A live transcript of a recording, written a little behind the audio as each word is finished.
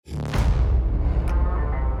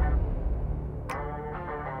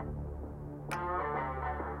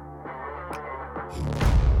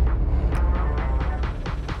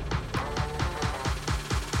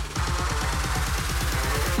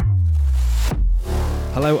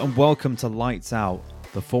Hello and welcome to Lights Out,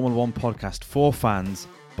 the Formula One podcast for fans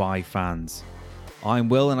by fans. I'm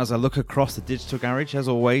Will, and as I look across the digital garage, as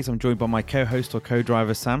always, I'm joined by my co-host or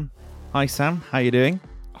co-driver, Sam. Hi, Sam. How you doing?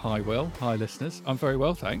 Hi, Will. Hi, listeners. I'm very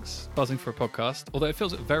well, thanks. Buzzing for a podcast, although it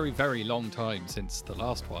feels a very, very long time since the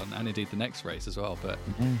last one, and indeed the next race as well, but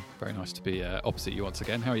very nice to be opposite you once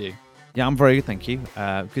again. How are you? Yeah, I'm very good, thank you.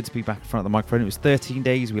 Good to be back in front of the microphone. It was 13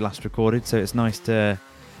 days we last recorded, so it's nice to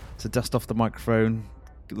dust off the microphone,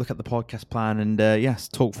 look at the podcast plan, and yes,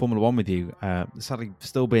 talk Formula One with you. Sadly,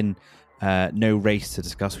 still been no race to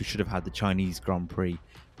discuss. We should have had the Chinese Grand Prix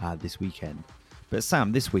this weekend. But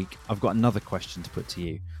Sam, this week, I've got another question to put to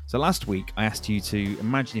you. So last week, I asked you to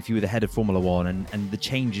imagine if you were the head of Formula One and the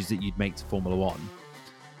changes that you'd make to Formula One.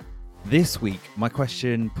 This week, my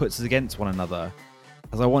question puts us against one another,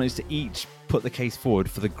 as I want us to each put the case forward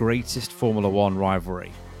for the greatest Formula One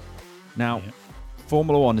rivalry. Now,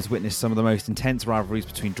 Formula One has witnessed some of the most intense rivalries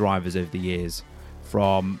between drivers over the years,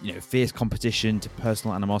 from fierce competition to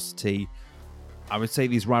personal animosity. I would say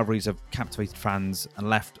these rivalries have captivated fans and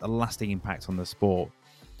left a lasting impact on the sport.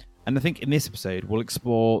 And I think in this episode, we'll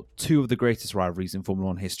explore two of the greatest rivalries in Formula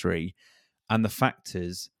One history and the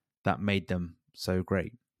factors that made them so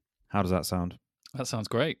great. How does that sound? That sounds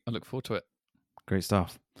great. I look forward to it. Great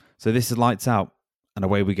stuff. So this is Lights Out, and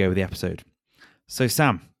away we go with the episode. So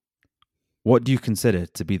Sam, what do you consider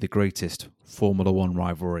to be the greatest Formula One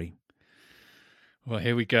rivalry? Well,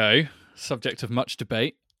 here we go. Subject of much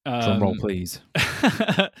debate. Drum roll, please.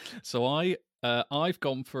 So I've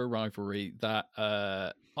gone for a rivalry that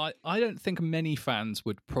I don't think many fans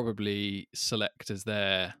would probably select as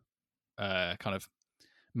their kind of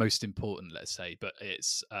most important, let's say, but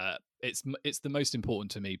it's the most important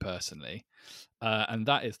to me personally, and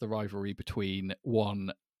that is the rivalry between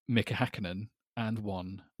one Mika Häkkinen and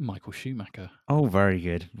one Michael Schumacher. Oh, very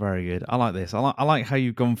good, very good. I like this. I like how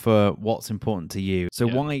you've gone for what's important to you. So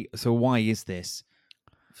why is this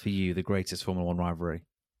for you the greatest Formula One rivalry?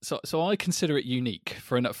 So I consider it unique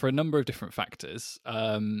for a number of different factors.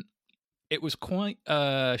 It was quite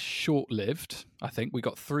short-lived, I think. We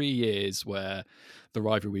got 3 years where the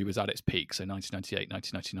rivalry was at its peak, so 1998,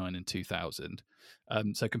 1999 and 2000.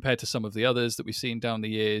 So compared to some of the others that we've seen down the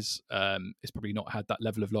years, it's probably not had that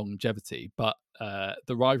level of longevity. But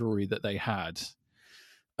the rivalry that they had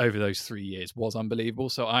over those 3 years was unbelievable.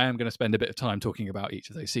 So I am going to spend a bit of time talking about each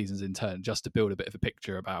of those seasons in turn, just to build a bit of a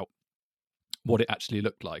picture about what it actually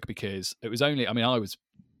looked like, because it was only, I was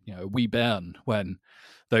a wee bairn when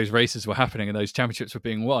those races were happening and those championships were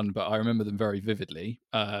being won, but I remember them very vividly.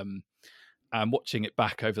 And watching it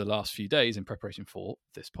back over the last few days in preparation for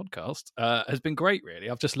this podcast has been great, really.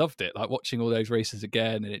 I've just loved it, like watching all those races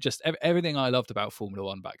again, and it just, everything I loved about Formula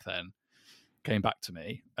One back then came back to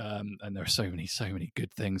me. And there are so many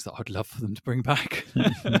good things that I'd love for them to bring back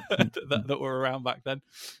that were around back then.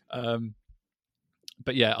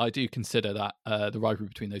 But yeah, I do consider that the rivalry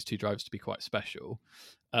between those two drivers to be quite special.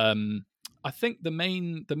 I think the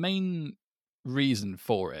main reason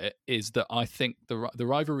for it is that I think the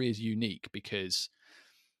rivalry is unique because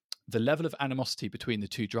the level of animosity between the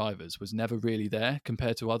two drivers was never really there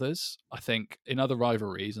compared to others. I think in other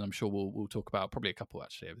rivalries, and I'm sure we'll talk about probably a couple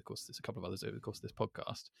actually over the course. There's a couple of others over the course of this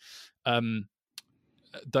podcast.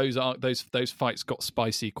 Those fights got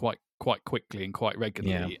spicy quite quickly and quite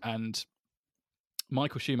regularly, and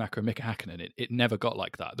Michael Schumacher and Mika Häkkinen, it never got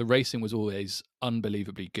like that. The racing was always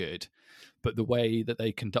unbelievably good, but the way that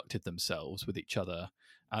they conducted themselves with each other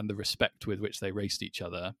and the respect with which they raced each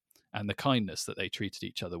other and the kindness that they treated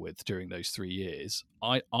each other with during those 3 years,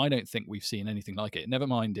 I don't think we've seen anything like it. Never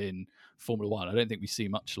mind in Formula One. I don't think we see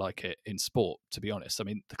much like it in sport, to be honest. I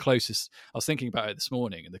mean, the closest, I was thinking about it this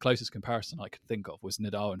morning, and the closest comparison I could think of was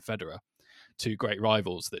Nadal and Federer, two great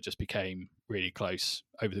rivals that just became really close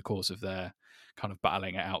over the course of their kind of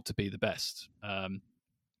battling it out to be the best,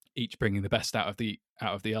 each bringing the best out of the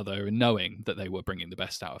other and knowing that they were bringing the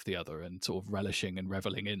best out of the other and sort of relishing and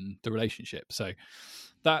reveling in the relationship. So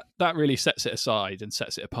that really sets it aside and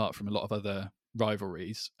sets it apart from a lot of other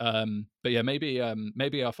rivalries. But yeah, maybe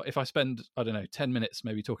if I spend, I don't know, 10 minutes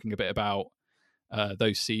maybe talking a bit about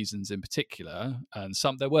those seasons in particular, and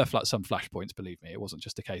there were some flashpoints. Believe me, it wasn't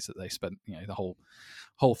just a case that they spent the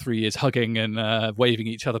whole 3 years hugging and waving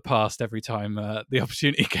each other past every time the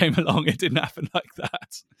opportunity came along. It didn't happen like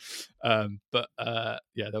that. But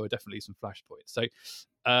there were definitely some flashpoints. So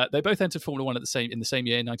they both entered Formula One in the same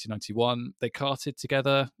year, 1991. They karted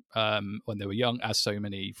together when they were young, as so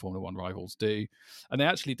many Formula One rivals do, and they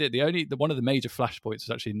actually did. One of the major flashpoints was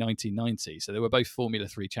actually in 1990. So they were both Formula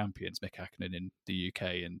 3 champions, Mika Häkkinen in the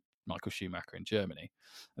UK and Michael Schumacher in Germany.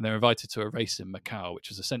 And they're invited to a race in Macau, which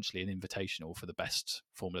was essentially an invitational for the best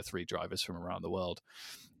Formula 3 drivers from around the world.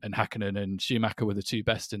 And Hakkinen and Schumacher were the two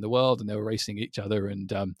best in the world, and they were racing each other. And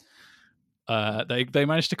they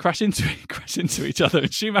managed to crash into each other,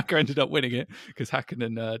 and Schumacher ended up winning it because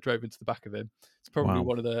Hakkinen drove into the back of him. It's probably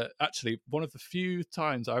one of the few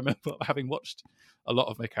times I remember having watched a lot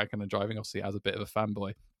of Mick Hakkinen driving, obviously as a bit of a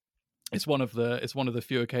fanboy. It's one of the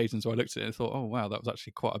few occasions where I looked at it and thought, oh wow, that was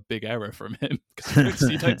actually quite a big error from him, because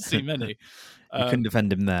you don't see many. You couldn't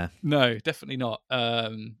defend him there. No, definitely not.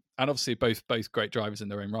 And obviously both great drivers in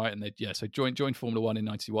their own right. And so joined Formula One in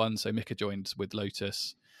 '91. So Mika joined with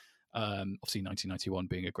Lotus. Obviously 1991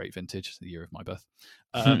 being a great vintage, the year of my birth.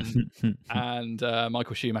 And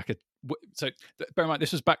Michael Schumacher. So bear in mind,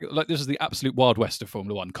 this was the absolute wild west of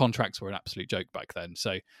Formula One. Contracts were an absolute joke back then.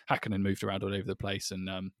 So Hakkinen moved around all over the place,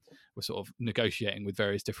 and was sort of negotiating with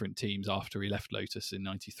various different teams after he left Lotus in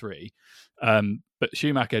 '93. But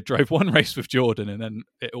Schumacher drove one race with Jordan, and then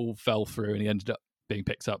it all fell through, and he ended up being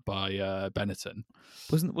picked up by Benetton.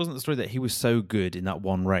 Wasn't the story that he was so good in that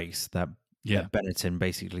one race that Benetton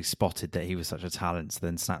basically spotted that he was such a talent, so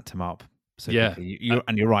then snapped him up? So quickly.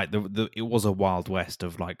 You're right. It was a wild west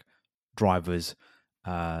of like drivers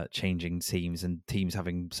changing teams, and teams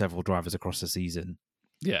having several drivers across the season.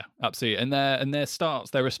 Yeah, absolutely. And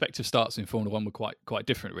their respective starts in Formula One were quite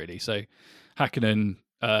different, really. So Hakkinen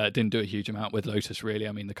didn't do a huge amount with Lotus, really.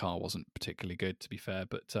 I mean, the car wasn't particularly good, to be fair,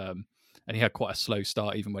 but and he had quite a slow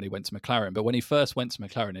start even when he went to McLaren. But when he first went to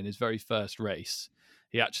McLaren in his very first race,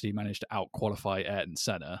 he actually managed to out-qualify Ayrton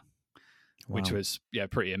Senna, which was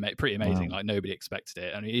pretty amazing. Wow. Like, nobody expected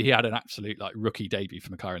it, and he had an absolute like rookie debut for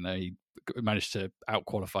McLaren there. He managed to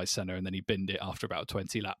out-qualify Senna, and then he binned it after about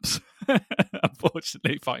 20 laps.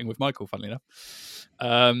 Unfortunately, fighting with Michael, funnily enough.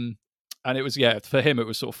 And it was for him, it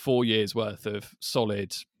was sort of 4 years worth of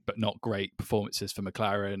solid but not great performances for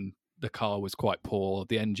McLaren. The car was quite poor.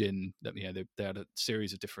 The engine, they had a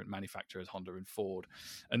series of different manufacturers, Honda and Ford,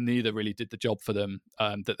 and neither really did the job for them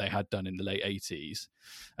that they had done in the late 80s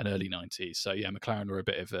and early 90s. So McLaren were a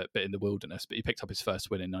bit in the wilderness, but he picked up his first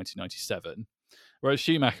win in 1997. Whereas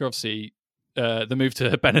Schumacher, obviously, the move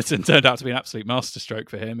to Benetton turned out to be an absolute masterstroke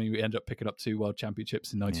for him. He ended up picking up 2 world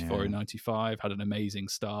championships in 94 and 95, had an amazing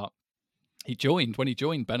start. When he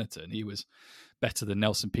joined Benetton, he was better than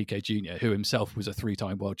Nelson Piquet Jr., who himself was a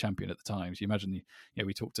 3-time world champion at the time. So you imagine,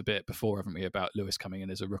 we talked a bit before, haven't we, about Lewis coming in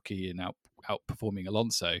as a rookie and outperforming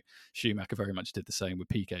Alonso. Schumacher very much did the same with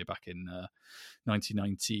Piquet back in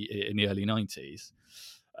 1990, in the early 90s.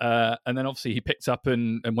 And then obviously he picked up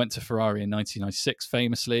and went to Ferrari in 1996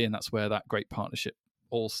 famously, and that's where that great partnership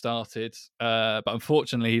all started. But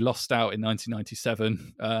unfortunately, he lost out in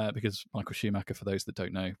 1997 because Michael Schumacher, for those that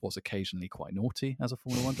don't know, was occasionally quite naughty as a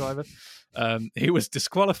Formula One driver. He was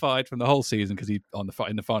disqualified from the whole season because in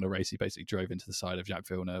the final race, he basically drove into the side of Jacques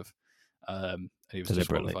Villeneuve. And he was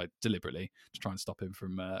disqualified deliberately to try and stop him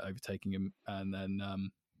from overtaking him. And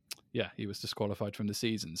then, he was disqualified from the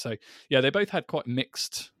season. So, they both had quite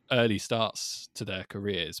mixed early starts to their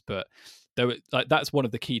careers, but that's one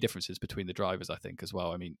of the key differences between the drivers, I think, as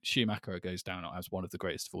well. I mean, Schumacher goes down as one of the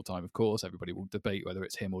greatest of all time, of course. Everybody will debate whether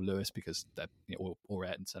it's him or Lewis, because they're, or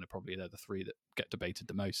Ayrton Senna, probably they're the three that get debated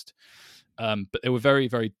the most. But they were very,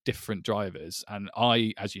 very different drivers. And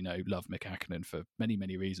I, as you know, love Mick Hakkinen for many,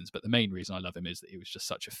 many reasons. But the main reason I love him is that he was just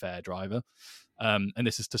such a fair driver. And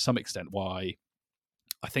this is to some extent why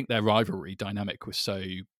I think their rivalry dynamic was so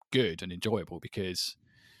good and enjoyable, because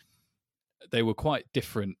they were quite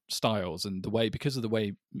different styles, and because of the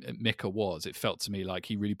way Mika was, it felt to me like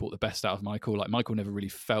he really brought the best out of Michael. Like, Michael never really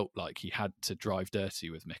felt like he had to drive dirty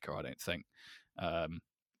with Mika, I don't think,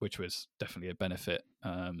 which was definitely a benefit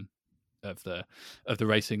of the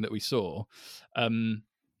racing that we saw. But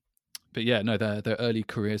their early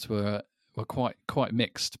careers were quite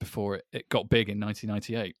mixed before it got big in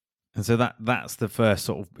 1998. And so that's the first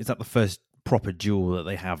is that the first proper duel that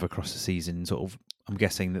they have across the season? I'm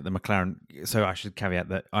guessing that the McLaren. So I should caveat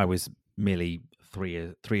that I was merely 3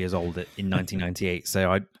 years old in 1998.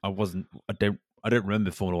 So I wasn't. I don't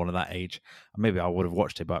remember Formula One at that age. Maybe I would have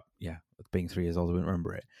watched it, but being 3 years old, I wouldn't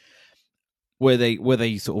remember it. Were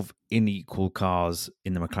they sort of in equal cars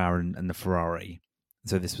in the McLaren and the Ferrari?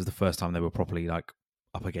 So this was the first time they were properly like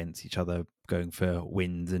up against each other, going for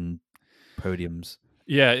wins and podiums.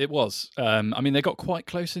 Yeah, it was. I mean, they got quite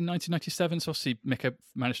close in 1997. So obviously, Mika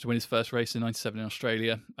managed to win his first race in 97 in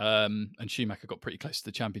Australia, and Schumacher got pretty close to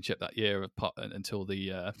the championship that year, until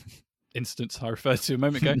the instance I referred to a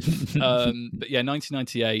moment ago. But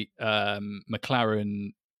 1998,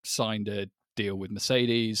 McLaren signed a deal with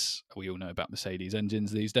Mercedes. We all know about Mercedes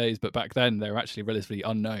engines these days, but back then they were actually relatively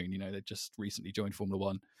unknown. They'd just recently joined Formula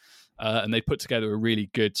One. And they put together a really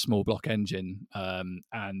good small block engine.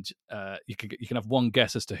 And you can have one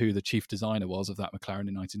guess as to who the chief designer was of that McLaren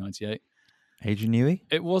in 1998. Adrian Newey?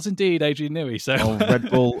 It was indeed Adrian Newey. So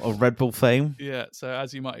of Red Bull fame. Yeah. So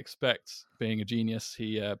as you might expect, being a genius,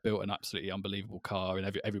 he built an absolutely unbelievable car,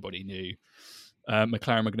 and everybody knew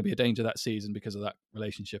McLaren were going to be a danger that season because of that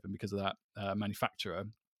relationship and because of that manufacturer.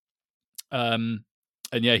 And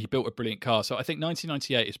yeah, he built a brilliant car. So I think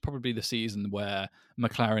 1998 is probably the season where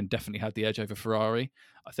McLaren definitely had the edge over Ferrari.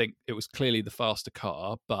 I think it was clearly the faster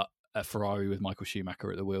car, but a Ferrari with Michael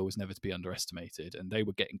Schumacher at the wheel was never to be underestimated, and they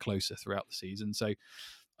were getting closer throughout the season. So, I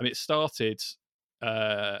mean, it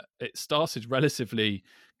started relatively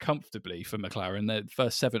comfortably for McLaren.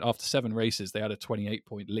 After 7 races, they had a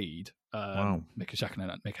 28-point lead. Wow. Mick Hakkinen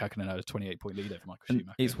had a 28-point lead over Michael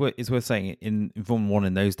Schumacher. It's worth saying in Formula 1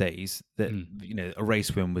 in those days that a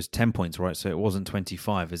race win was 10 points, right? So it wasn't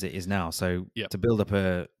 25 as it is now. So to build up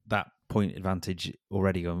that point advantage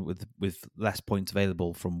already with less points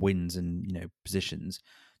available from wins and positions,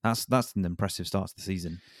 that's an impressive start to the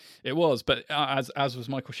season. It was, but as was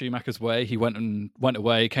Michael Schumacher's way, he went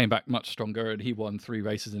away, came back much stronger, and he won 3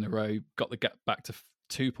 races in a row, got the gap back to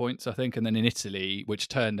 2 points, I think, and then in Italy, which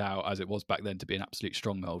turned out, as it was back then, to be an absolute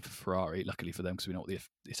stronghold for Ferrari. Luckily for them, because we know what the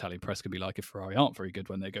Italian press can be like if Ferrari aren't very good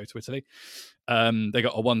when they go to Italy. They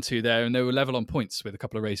got a 1-2 there, and they were level on points with a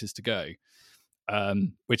couple of races to go.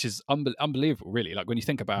 Which is unbelievable, really. Like when you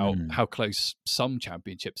think about how close some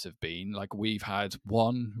championships have been, like we've had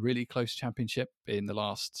one really close championship in the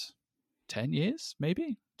last 10 years,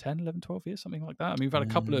 maybe 10, 11, 12 years, something like that. I mean, we've had a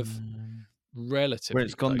couple of relatively where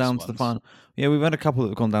it's gone down to the final. Yeah, we've had a couple that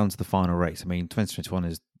have gone down to the final race. I mean, 2021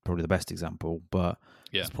 is probably the best example, but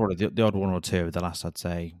it's probably the odd one or two of the last, I'd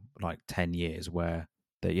say, like 10 years where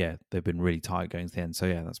they've been really tight going to the end. So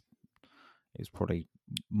yeah, it's probably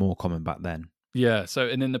more common back then. Yeah, so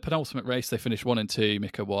and in the penultimate race, they finished 1 and 2.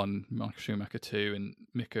 Mika won, Michael Schumacher 2, and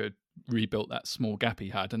Mika rebuilt that small gap he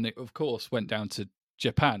had. And they, of course, went down to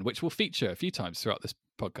Japan, which will feature a few times throughout this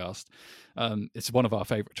podcast. It's one of our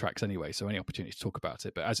favourite tracks anyway, so any opportunity to talk about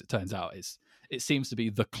it. But as it turns out, it seems to be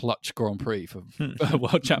the clutch Grand Prix for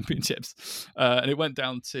World Championships. And it went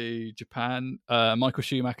down to Japan. Michael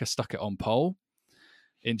Schumacher stuck it on pole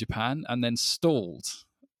in Japan and then stalled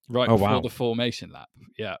before the formation lap.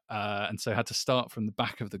 And so had to start from the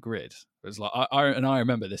back of the grid. It was like I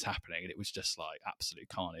remember this happening, and it was just like absolute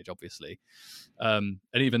carnage, obviously. And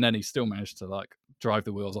even then he still managed to like drive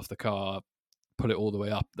the wheels off the car, pull it all the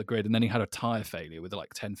way up the grid, and then he had a tire failure with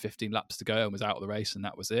like 10-15 laps to go and was out of the race, and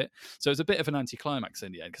that was it. So it was a bit of an anticlimax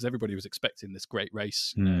in the end, because everybody was expecting this great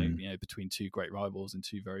race, you know, between two great rivals and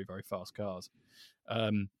two very, very fast cars.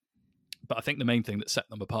 But I think the main thing that set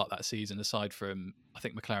them apart that season, aside from, I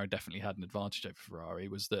think McLaren definitely had an advantage over Ferrari,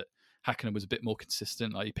 was that Hakkinen was a bit more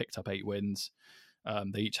consistent. Like he picked up 8 wins.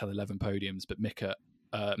 They each had 11 podiums, but Mika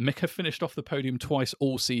finished off the podium twice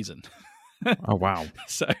all season. Oh wow!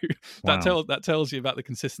 So that tells you about the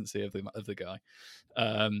consistency of the guy.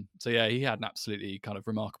 So yeah, he had an absolutely kind of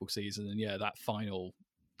remarkable season, and yeah, that final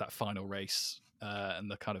race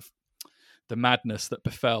and the kind of the madness that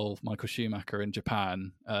befell Michael Schumacher in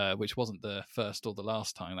Japan, which wasn't the first or the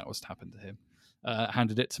last time that was to happen to him,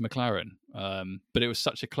 handed it to McLaren. But it was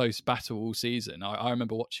such a close battle all season. I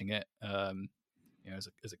remember watching it, as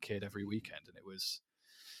a kid every weekend, and it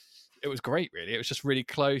was great. Really, it was just really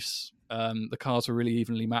close. The cars were really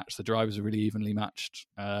evenly matched. The drivers were really evenly matched.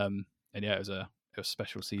 And yeah, it was a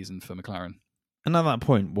special season for McLaren. And at that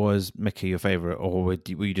point, was Mickey your favourite, or were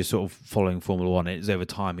you just sort of following Formula One? It was over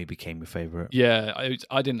time he became your favourite. Yeah,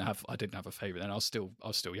 I didn't have a favourite then. I was still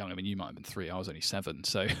young. I mean, you might have been 3. I was only 7,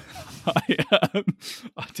 so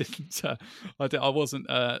I wasn't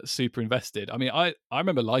super invested. I mean, I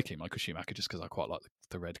remember liking Michael Schumacher just because I quite liked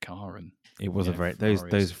the red car, and it was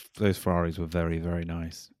those Ferraris were very, very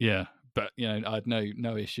nice. Yeah, but I had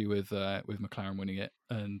no issue with McLaren winning it,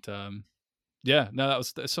 and. Yeah, no, that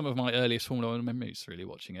was some of my earliest Formula 1 memories, really,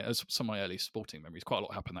 watching it. It was some of my earliest sporting memories. Quite a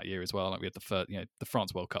lot happened that year as well. Like we had the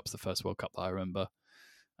France World Cup's the first World Cup that I remember.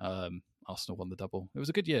 Arsenal won the double. It was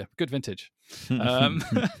a good year, good vintage. So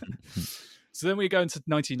then we go into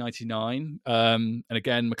 1999. And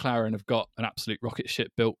again, McLaren have got an absolute rocket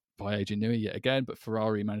ship built by Adrian Newey yet again, but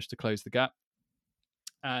Ferrari managed to close the gap.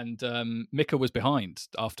 And Mika was behind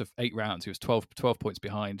after 8 rounds. He was 12 points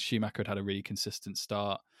behind. Schumacher had a really consistent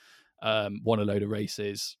start. Won a load of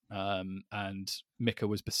races, and Mika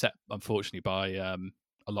was beset, unfortunately, by a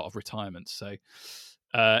lot of retirements. So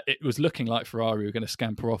it was looking like Ferrari were going to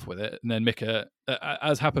scamper off with it. And then Mika,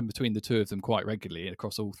 as happened between the two of them quite regularly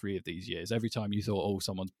across all three of these years, every time you thought, oh,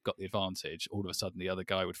 someone's got the advantage, all of a sudden the other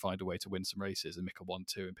guy would find a way to win some races, and Mika won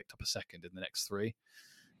 2 and picked up a second in the next 3.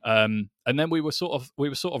 And then we were sort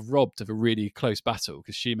of robbed of a really close battle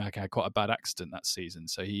because Schumacher had quite a bad accident that season,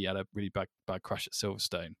 so he had a really bad crash at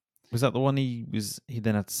Silverstone. Was that the one he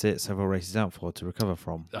then had to sit several races out for to recover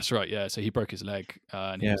from? That's right, yeah. So he broke his leg,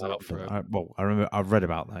 and he was out for. I remember I've read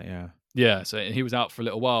about that. Yeah, yeah. So he was out for a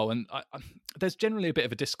little while, and there's generally a bit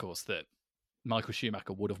of a discourse that Michael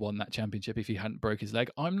Schumacher would have won that championship if he hadn't broke his leg.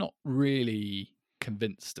 I'm not really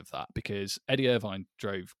convinced of that because Eddie Irvine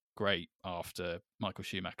drove great after Michael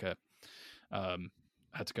Schumacher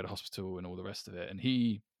had to go to hospital and all the rest of it, and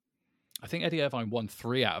I think Eddie Irvine won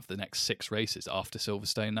 3 out of the next 6 races after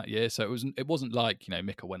Silverstone that year. So it wasn't like,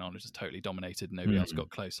 Mika went on and just totally dominated and nobody else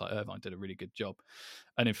got close. Like Irvine did a really good job.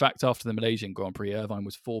 And in fact, after the Malaysian Grand Prix, Irvine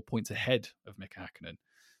was 4 points ahead of Mika Hakkinen.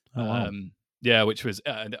 Oh, wow. Yeah, which was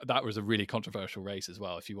that was a really controversial race as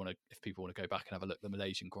well. If people want to go back and have a look at the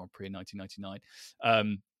Malaysian Grand Prix in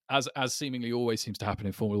 1999. As seemingly always seems to happen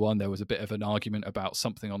in Formula One, there was a bit of an argument about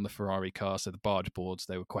something on the Ferrari car. So the barge boards,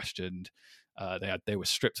 they were questioned. They were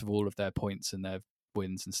stripped of all of their points and their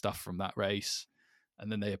wins and stuff from that race,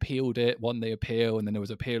 and then they appealed it, won the appeal, and then there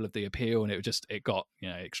was appeal of the appeal, and it got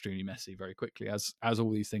extremely messy very quickly, as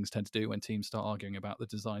all these things tend to do when teams start arguing about the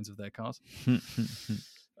designs of their cars.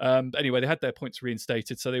 Anyway, they had their points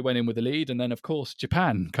reinstated, so they went in with the lead, and then of course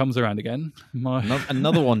Japan comes around again.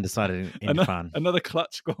 Another one decided in Japan. Another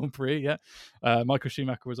clutch Grand Prix. Yeah, Michael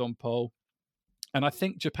Schumacher was on pole. And I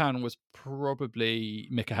think Japan was probably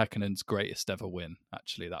Mika Häkkinen's greatest ever win,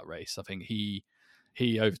 actually, that race. I think he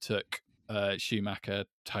overtook Schumacher,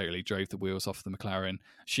 totally drove the wheels off the McLaren.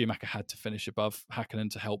 Schumacher had to finish above Häkkinen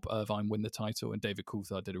to help Irvine win the title, and David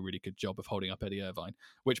Coulthard did a really good job of holding up Eddie Irvine,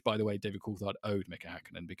 which, by the way, David Coulthard owed Mika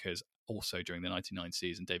Häkkinen because also during the 99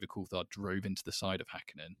 season, David Coulthard drove into the side of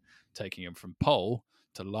Häkkinen, taking him from pole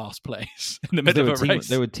to last place in the middle of a race.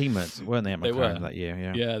 They were teammates, weren't they, at McLaren that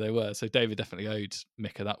year? Yeah, they were. So David definitely owed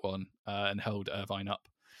Mika that one and held Irvine up.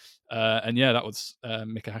 And yeah, that was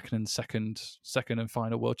Mika Häkkinen's second and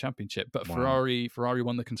final world championship. But wow. Ferrari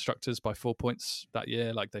won the constructors by 4 points that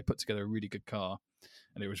year. Like, they put together a really good car,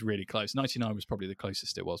 and it was really close. 99 was probably the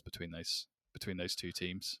closest it was between those two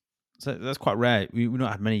teams. So that's quite rare. We've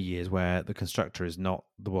not had many years where the constructor is not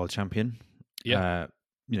the world champion. Yeah.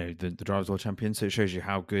 The drivers' world champion. So it shows you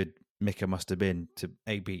how good Mika must have been to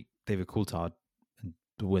beat David Coulthard and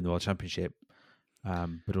to win the world championship.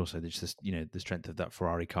 But also just the strength of that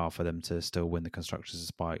Ferrari car for them to still win the constructors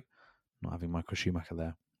despite not having Michael Schumacher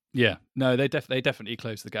there. Yeah, no, they definitely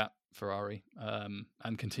closed the gap, Ferrari,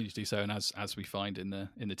 and continue to do so. And as we find in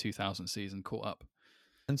the 2000 season, caught up.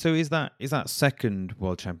 And so is that second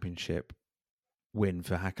world championship win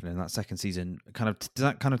for Häkkinen, that second season, does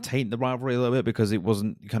that kind of taint the rivalry a little bit because it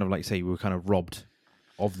wasn't kind of like, say, we were kind of robbed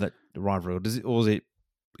of that rivalry, or was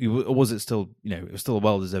it still, it was still a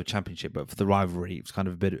well-deserved championship, but for the rivalry, it was kind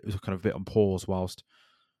of a bit on pause whilst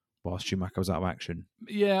Schumacher was out of action?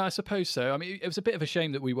 Yeah, I suppose so. I mean, it was a bit of a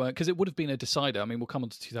shame that we weren't, because it would have been a decider. I mean, we'll come on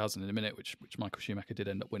to 2000 in a minute, which Michael Schumacher did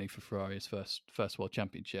end up winning for Ferrari's first world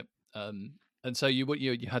championship. And so you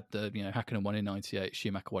had the Häkkinen won in 98,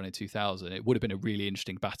 Schumacher won in 2000. It would have been a really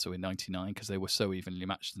interesting battle in 99 because they were so evenly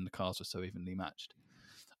matched and the cars were so evenly matched.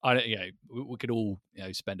 We could all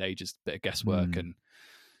spend ages, bit of guesswork and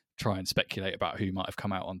try and speculate about who might have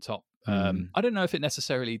come out on top. I don't know if it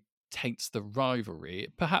necessarily taints the rivalry.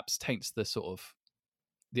 It perhaps taints the sort of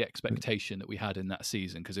the expectation that we had in that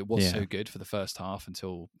season because it was so good for the first half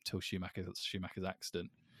until Schumacher's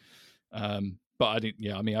accident. But I don't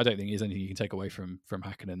think there's anything you can take away from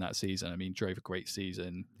Häkkinen that season. I mean, drove a great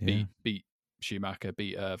season, beat Schumacher,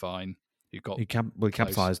 beat Irvine. He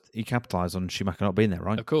capitalized on Schumacher not being there,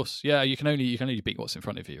 right? Of course, yeah. You can only beat what's in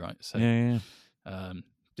front of you, right? So yeah.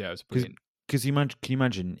 It was brilliant. Because can you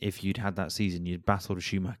imagine if you'd had that season, you'd battled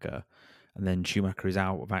Schumacher, and then Schumacher is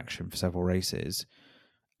out of action for several races,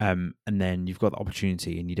 and then you've got the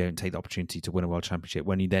opportunity, and you don't take the opportunity to win a world championship.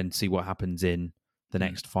 When you then see what happens in the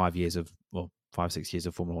next 5 years of 5-6 years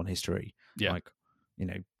of Formula One history, fair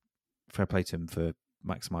play to him for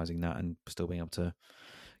maximising that and still being able to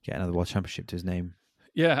get another world championship to his name.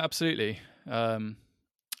 Yeah, absolutely.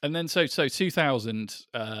 And then so 2000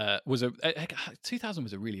 was a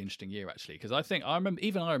really interesting year actually, because I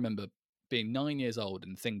remember being 9 years old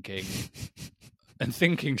and thinking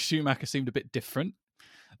Schumacher seemed a bit different.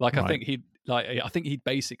 Like, right. I think like I think he'd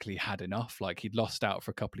basically had enough. Like he'd lost out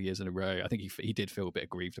for a couple of years in a row. I think he did feel a bit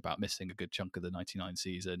aggrieved about missing a good chunk of the '99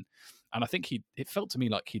 season, and I think it felt to me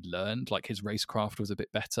like he'd learned, like his racecraft was a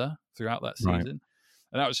bit better throughout that season. Right.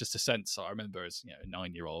 And that was just a sense I remember as a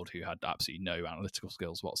 9-year-old who had absolutely no analytical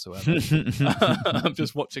skills whatsoever. I'm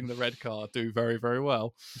just watching the red car do very, very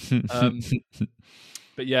well.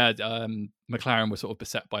 But yeah, McLaren were sort of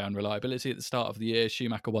beset by unreliability at the start of the year.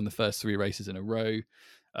 Schumacher won the first 3 races in a row,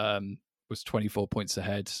 was 24 points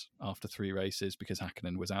ahead after 3 races because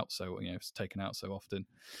Hakkinen was out was taken out so often.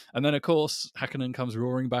 And then, of course, Hakkinen comes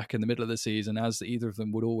roaring back in the middle of the season, as either of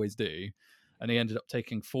them would always do. And he ended up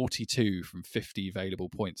taking 42 from 50 available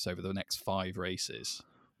points over the next 5 races.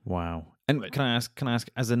 Wow! And can I ask,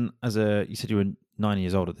 as a you said you were 9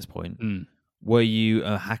 years old at this point. Mm. Were you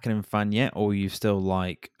a Hakkinen fan yet, or were you still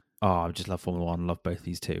like, I just love Formula One, love both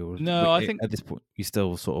these two? Or no, I think at this point you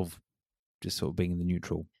still sort of being in the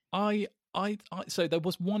neutral. So there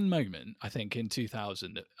was one moment I think in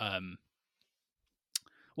 2000.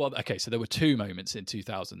 So there were 2 moments in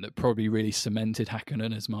 2000 that probably really cemented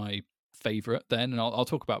Hakkinen as my favourite then, and I'll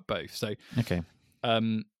talk about both. So okay,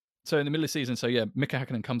 so in the middle of the season, Mika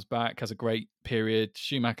Hakkinen comes back, has a great period.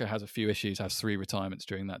 Schumacher has a few issues, has 3 retirements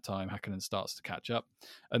during that time. Hakkinen starts to catch up,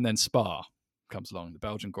 and then Spa comes along, the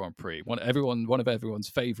Belgian Grand Prix, one of everyone's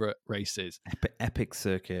favourite races. Epic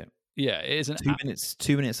circuit. Yeah, it is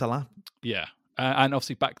 2 minutes a lap. Yeah, and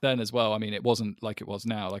obviously back then as well. I mean, it wasn't like it was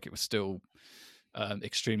now. Like it was still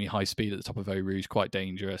extremely high speed at the top of Eau Rouge, quite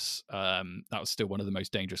dangerous. That was still one of the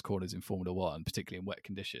most dangerous corners in Formula One, particularly in wet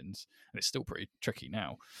conditions, and it's still pretty tricky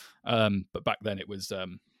now. But back then it was,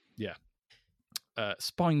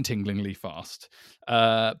 spine-tinglingly fast.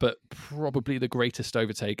 But probably the greatest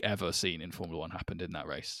overtake ever seen in Formula One happened in that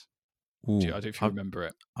race. Ooh, I don't know if you remember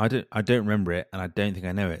it. I don't remember it, and I don't think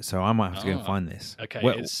I know it, so I might have to go and find this. Okay,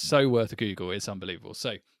 it's so worth a Google. It's unbelievable.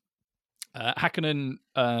 So Hakkinen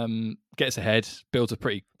gets ahead, builds a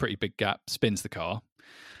pretty big gap, spins the car.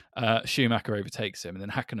 Schumacher overtakes him, and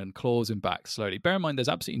then Hakkinen claws him back slowly. Bear in mind, there's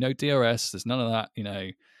absolutely no DRS. There's none of that.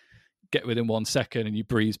 Get within 1 second and you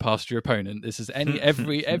breeze past your opponent. This is any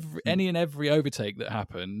and every overtake that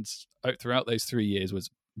happened throughout those 3 years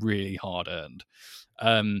was really hard earned.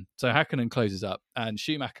 So Hakkinen closes up, and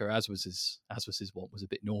Schumacher, as was his want, was a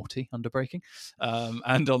bit naughty under braking,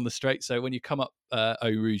 and on the straight. So when you come up Eau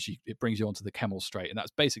Rouge, it brings you onto the Kemmel Straight, and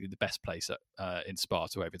that's basically the best place in Spa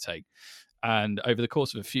to overtake. And over the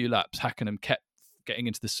course of a few laps, Hakkinen kept getting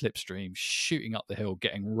into the slipstream, shooting up the hill,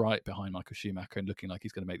 getting right behind Michael Schumacher and looking like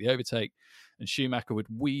he's going to make the overtake. And Schumacher would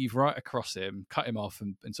weave right across him, cut him off,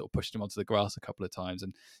 and sort of pushed him onto the grass a couple of times.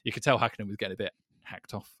 And you could tell Hakkinen was getting a bit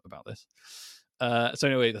hacked off about this. So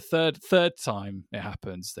anyway, the third time it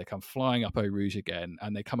happens, they come flying up Eau Rouge again,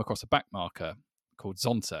 and they come across a back marker called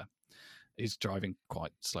Zonta. He's driving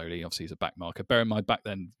quite slowly. Obviously, he's a back marker. Bear in mind, back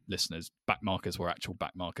then, listeners, back markers were actual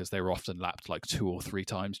back markers. They were often lapped like 2 or 3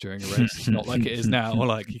 times during a race. It's not like it is now, or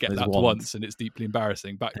like you get lapped once and it's deeply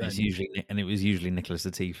embarrassing. Back then, it was usually Nicholas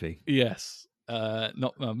Latifi. Yes,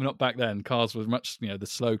 not back then. Cars were much, the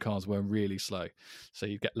slow cars were really slow, so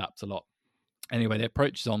you get lapped a lot. Anyway, they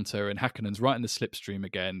approach Zonta, and Hakkinen's right in the slipstream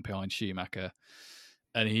again behind Schumacher,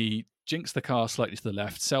 and he jinks the car slightly to the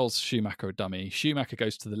left, sells Schumacher a dummy. Schumacher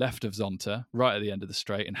goes to the left of Zonta, right at the end of the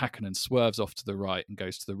straight, and Hakkinen swerves off to the right and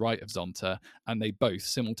goes to the right of Zonta, and they both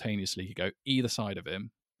simultaneously go either side of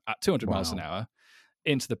him at 200 miles an hour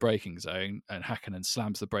into the braking zone, and Hakkinen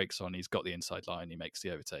slams the brakes on. He's got the inside line. He makes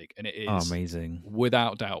the overtake, and it is amazing,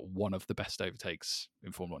 without doubt, one of the best overtakes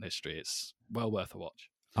in Formula One history. It's well worth a watch.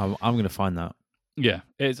 I'm going to find that. Yeah,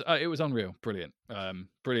 it was unreal, brilliant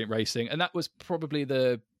racing, and that was probably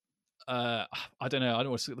the I don't know, I don't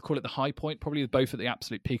want to call it the high point. Probably both at the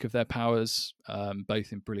absolute peak of their powers,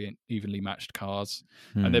 both in brilliant, evenly matched cars,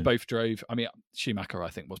 and they both drove. I mean, Schumacher, I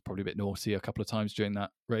think, was probably a bit naughty a couple of times during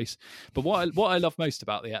that race. But what I love most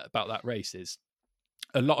about that race is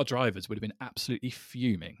a lot of drivers would have been absolutely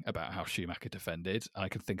fuming about how Schumacher defended. I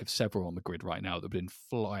can think of several on the grid right now that have been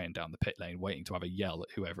flying down the pit lane, waiting to have a yell at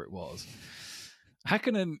whoever it was.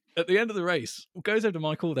 Hakkinen, at the end of the race, goes over to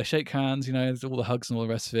Michael. They shake hands, there's all the hugs and all the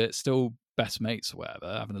rest of it. Still best mates or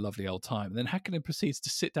whatever, having a lovely old time. And then Hakkinen proceeds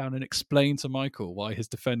to sit down and explain to Michael why his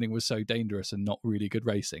defending was so dangerous and not really good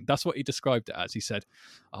racing. That's what he described it as. He said,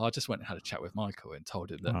 I just went and had a chat with Michael and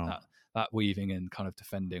told him that weaving and kind of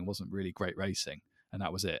defending wasn't really great racing. And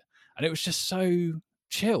that was it. And it was just so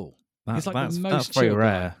chill. He's like the most chill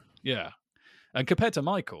rare guy. Yeah. And compared to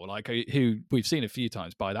Michael, who we've seen a few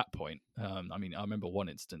times by that point. I mean, I remember one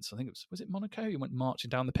instance. I think was it Monaco? He went marching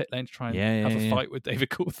down the pit lane to try and have a fight with David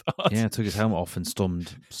Coulthard. Yeah, took his helmet off and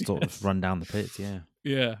stormed, run down the pits. Yeah,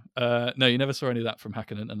 Yeah. No, you never saw any of that from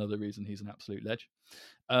Hakkinen. Another reason he's an absolute ledge.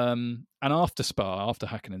 And after Spa, after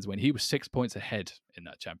Hakkinen's win, he was 6 points ahead in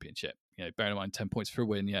that championship. Bearing in mind 10 points for a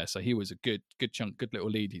win. Yeah, so he was a good chunk, good little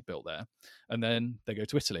lead he built there. And then they go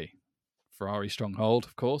to Italy, Ferrari stronghold,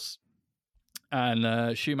 of course.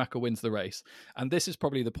 And Schumacher wins the race. And this is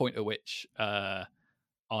probably the point at which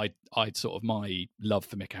I'd sort of my love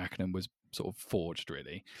for Mika Hakkinen was sort of forged,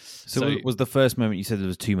 really. So was the first moment, you said there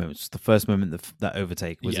was two moments. The first moment, that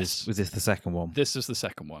overtake, was yes. this the second one? This was the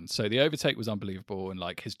second one. So the overtake was unbelievable, and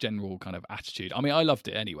like his general kind of attitude. I mean, I loved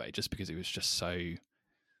it anyway, just because it was just so,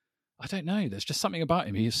 I don't know, there's just something about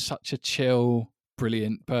him. He is such a chill,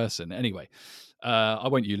 brilliant person. Anyway, I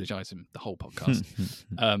won't eulogize him the whole podcast,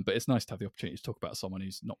 but it's nice to have the opportunity to talk about someone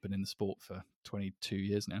who's not been in the sport for 22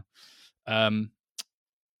 years now.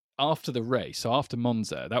 After the race, so after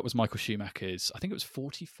Monza, that was Michael Schumacher's, I think it was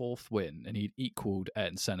 44th win, and he'd equalled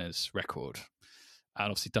Ayrton Senna's record.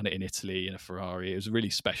 And obviously done it in Italy in a Ferrari. It was a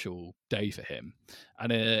really special day for him.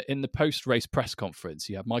 And in the post-race press conference,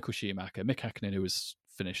 you had Michael Schumacher, Mick Hakkinen, who was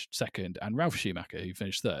finished second, and Ralf Schumacher, who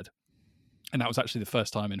finished third. And that was actually the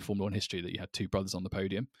first time in Formula One history that you had two brothers on the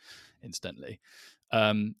podium, incidentally.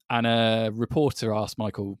 And a reporter asked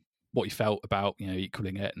Michael what he felt about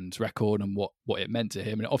equaling Ayrton's record and what it meant to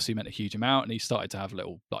him, and it obviously meant a huge amount. And he started to have a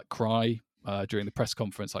little cry during the press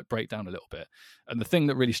conference, break down a little bit. And the thing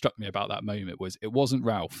that really struck me about that moment was it wasn't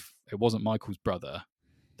Ralph, it wasn't Michael's brother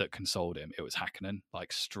that consoled him. It was Hakkinen.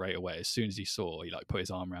 Straight away, as soon as he saw, he put his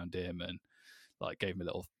arm around him and gave him a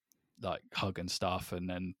little hug and stuff, and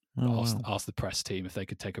then asked the press team if they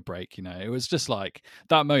could take a break. It was just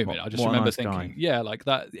that moment. I just remember thinking,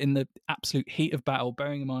 that in the absolute heat of battle,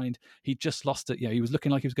 bearing in mind he just lost it. He was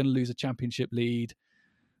looking like he was going to lose a championship lead,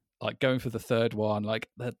 going for the third one,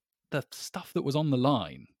 the stuff that was on the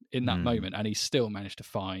line in that moment, and he still managed to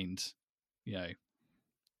find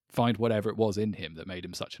whatever it was in him that made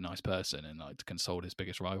him such a nice person and consoled his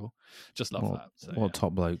biggest rival. Just love that. So, what a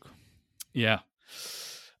top bloke. Yeah.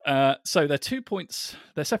 So they're 2 points.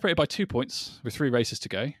 They're separated by 2 points with 3 races to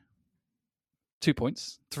go. 2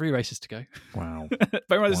 points, 3 races to go. Wow.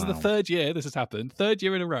 This is the third year this has happened. Third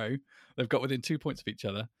year in a row they've got within 2 points of each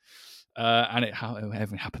other. And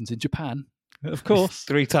everything happens in Japan, of course.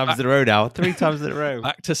 3 times in a row now. 3 times in a row.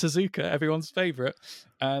 Back to Suzuka, everyone's favourite.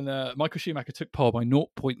 And Michael Schumacher took pole by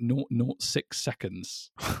 0.006 seconds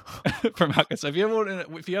from Hakkinen. So if you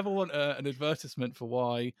ever want an advertisement for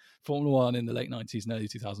why Formula One in the late 90s and early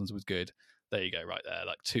 2000s was good, there you go, right there.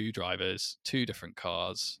 2 drivers, 2 different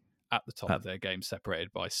cars at the top of their game,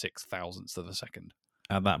 separated by 0.006 of a second.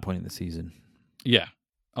 At that point in the season. Yeah,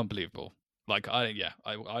 unbelievable. I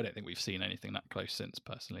don't think we've seen anything that close since,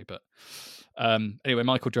 personally. But anyway,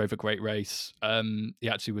 Michael drove a great race. He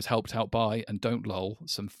actually was helped out by, and don't lol,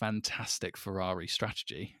 some fantastic Ferrari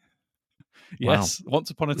strategy. Yes, wow. Once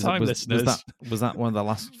upon a time, listeners. Was that one of the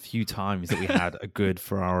last few times that we had a good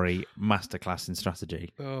Ferrari masterclass in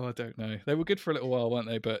strategy? Oh, I don't know. They were good for a little while, weren't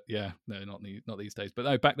they? But yeah, no, not these days. But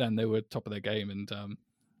no, back then they were top of their game, and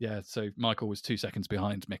so Michael was 2 seconds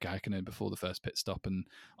behind Mika Hakkinen before the first pit stop, and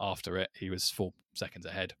after it, he was 4 seconds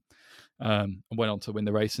ahead, and went on to win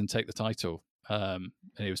the race and take the title. And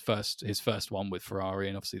he was his first one with Ferrari,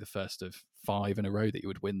 and obviously the first of 5 in a row that he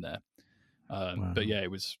would win there. Wow. But yeah,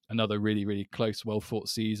 it was another really, really close, well-fought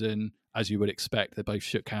season, as you would expect. They both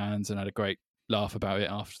shook hands and had a great laugh about it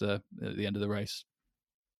at the end of the race.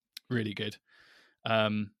 Really good.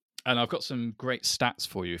 And I've got some great stats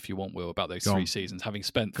for you if you want, Will, about those 3 seasons, having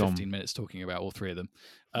spent 15 minutes talking about all 3 of them.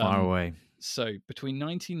 Far away. So between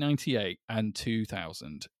 1998 and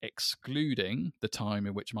 2000, excluding the time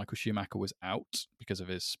in which Michael Schumacher was out because of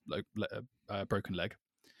his broken leg,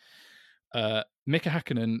 Mika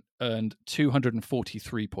Hakkinen earned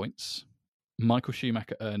 243 points. Michael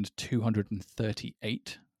Schumacher earned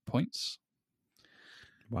 238 points.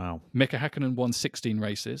 Wow. Mika Hakkinen won 16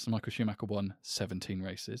 races. Michael Schumacher won 17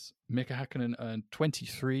 races. Mika Hakkinen earned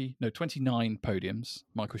 29 podiums.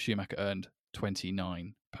 Michael Schumacher earned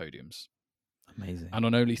 29 podiums. Amazing. And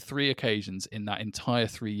on only 3 occasions in that entire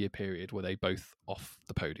 3-year period were they both off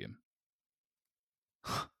the podium.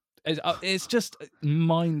 It's just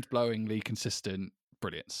mind-blowingly consistent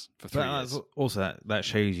brilliance for 3 years. Also, that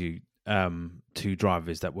shows you 2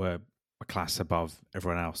 drivers that were a class above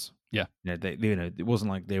everyone else. Yeah, it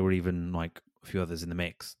wasn't like they were even a few others in the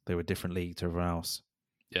mix. They were different league to everyone else.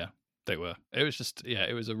 Yeah, they were. It was just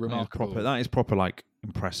it was a remarkable. That is proper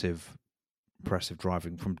impressive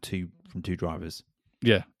driving from two drivers.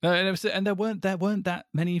 Yeah, and there weren't that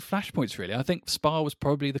many flashpoints really. I think Spa was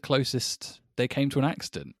probably the closest they came to an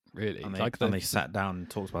accident. Really, and they sat down and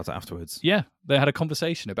talked about it afterwards. Yeah, they had a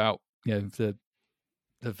conversation about the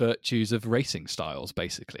the virtues of racing styles,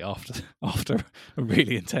 basically, after a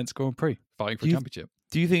really intense Grand Prix fighting for a championship.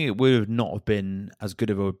 Do you think it would have not have been as good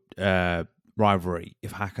of a rivalry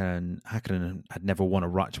if Hakkinen had never won a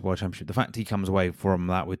World Championship? The fact he comes away from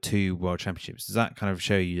that with 2 World Championships, does that kind of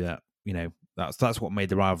show you that, that's what made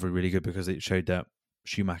the rivalry really good, because it showed that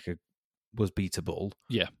Schumacher was beatable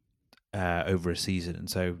over a season? And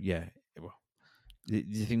so, do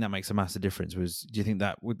you think that makes a massive difference? Do you think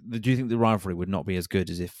the rivalry would not be as good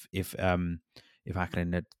as if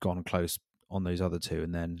Hakkinen had gone close on those other 2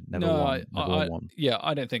 and then never won one? Yeah,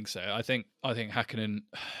 I don't think so. I think Hakkinen.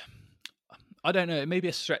 I don't know. It may be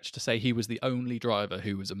a stretch to say he was the only driver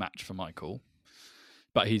who was a match for Michael,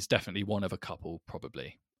 but he's definitely one of a couple,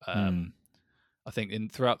 probably. I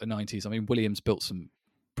think throughout the 90s, I mean, Williams built some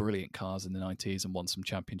brilliant cars in the 90s and won some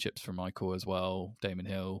championships for Michael as well. Damon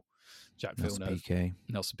Hill, Jack Villeneuve,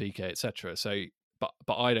 Nelson Piquet, etc. So, but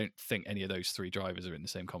I don't think any of those 3 drivers are in the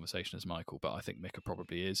same conversation as Michael. But I think Mika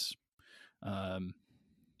probably is.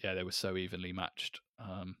 They were so evenly matched.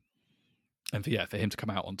 And for him to come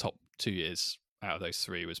out on top 2 years out of those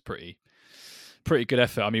 3 was pretty good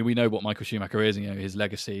effort. I mean, we know what Michael Schumacher is, his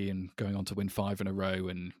legacy and going on to win 5 in a row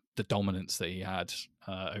and the dominance that he had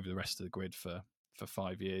over the rest of the grid for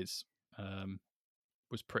 5 years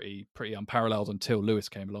was pretty unparalleled until Lewis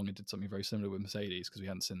came along and did something very similar with Mercedes, because we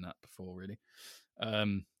hadn't seen that before, really.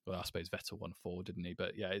 Well, I suppose Vettel won 4, didn't he?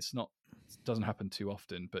 But it doesn't happen too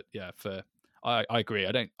often. But I agree.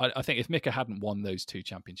 I think if Mika hadn't won those 2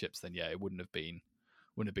 championships, then it wouldn't have been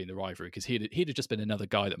the rivalry, because he'd have just been another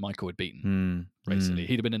guy that Michael had beaten recently.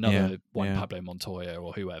 He'd have been another Pablo Montoya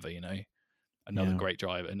or whoever, another great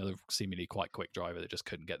driver, another seemingly quite quick driver that just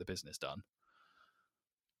couldn't get the business done.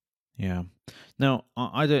 Yeah. Now,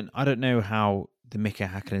 I don't know how the Mika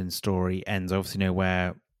Hakkinen story ends. I obviously know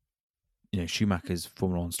where Schumacher's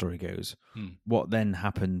Formula 1 story goes. What then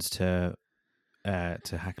happens to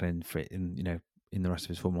Hakkinen in the rest of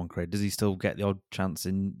his Formula 1 career? Does he still get the odd chance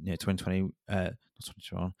in 2020? Not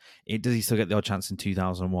 2021. Does he still get the odd chance in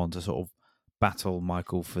 2001 to sort of battle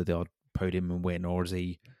Michael for the odd podium and win, or is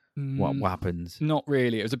he? What happens? Not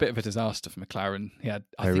really. It was a bit of a disaster for McLaren. He had,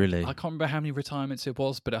 really? I can't remember how many retirements it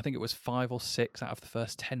was, but I think it was 5 or 6 out of the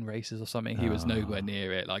first 10 races or something. He was nowhere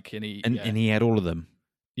near it. And he had all of them.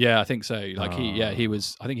 Yeah, I think so. He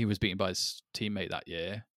was. I think he was beaten by his teammate that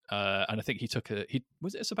year, and I think he took a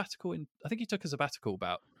sabbatical. I think he took a sabbatical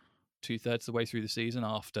about 2/3 of the way through the season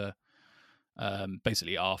after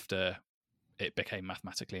it became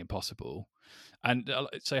mathematically impossible. And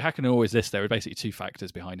so Hakkinen always lists there were basically 2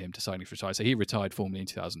 factors behind him deciding to retire. So he retired formally in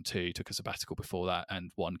 2002, took a sabbatical before that,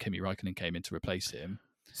 and Kimi Räikkönen came in to replace him.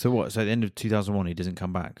 So what? So at the end of 2001, he doesn't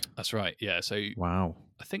come back? That's right, yeah. So wow.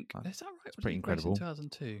 I think, is that right? It's pretty incredible.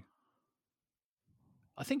 2002.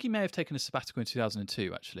 I think he may have taken a sabbatical in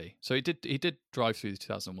 2002, actually. So he did drive through the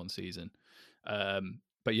 2001 season.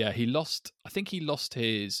 But he lost, I think he lost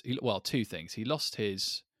his, 2 things. He lost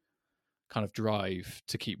his kind of drive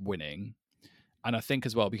to keep winning. And I think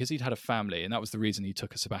as well, because he'd had a family, and that was the reason he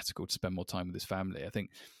took a sabbatical, to spend more time with his family, I think.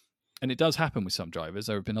 And it does happen with some drivers.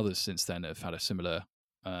 There have been others since then that have had a similar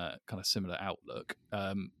outlook.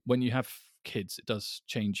 When you have kids, it does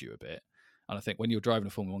change you a bit. And I think when you're driving a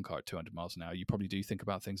Formula 1 car at 200 miles an hour, you probably do think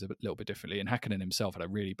about things a little bit differently. And Hakkinen himself had a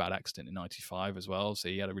really bad accident in 95 as well. So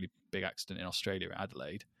he had a really big accident in Australia at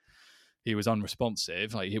Adelaide. He was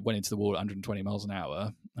unresponsive. He went into the wall at 120 miles an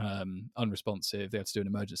hour. Unresponsive. They had to do an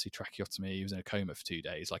emergency tracheotomy. He was in a coma for 2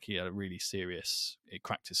 days. He had a really serious. It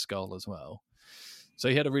cracked his skull as well. So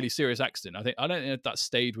he had a really serious accident. I don't know if that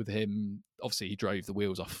stayed with him. Obviously, he drove the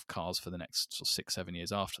wheels off cars for the next sort of 6-7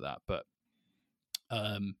 years after that. But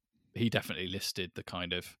he definitely listed the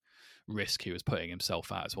kind of risk he was putting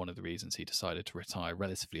himself at as one of the reasons he decided to retire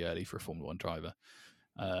relatively early for a Formula 1 driver.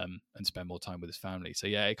 And spend more time with his family. So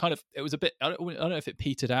it was a bit. I don't know if it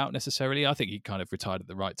petered out necessarily. I think he kind of retired at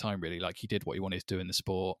the right time, really. He did what he wanted to do in the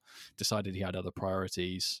sport, decided he had other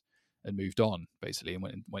priorities, and moved on basically,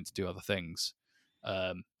 and went to do other things,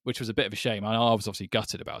 which was a bit of a shame. I was obviously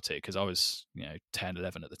gutted about it because I was 10,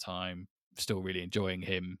 11 at the time, still really enjoying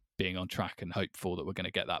him being on track and hopeful that we're going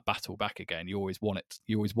to get that battle back again. You always want it.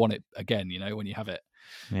 You always want it again. When you have it.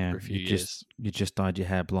 Yeah, for a few years. You just dyed your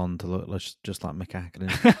hair blonde to look just like Mika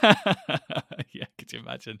Hakkinen. Yeah, could you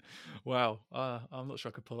imagine? Wow, I'm not sure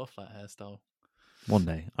I could pull off that hairstyle. One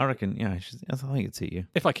day, I reckon. Yeah, I think it'd suit you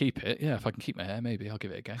if I keep it. Yeah, if I can keep my hair, maybe I'll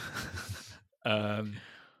give it a go.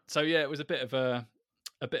 So it was a bit of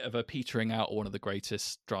a petering out of one of the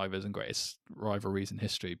greatest drivers and greatest rivalries in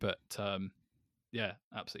history. But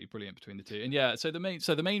absolutely brilliant between the two. And so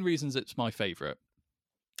the main reasons it's my favourite.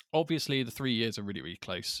 obviously the 3 years are really, really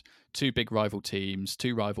close. Two big rival teams,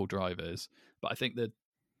 two rival drivers. But I think the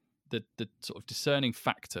sort of discerning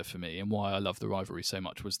factor for me and why I love the rivalry so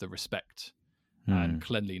much was the respect and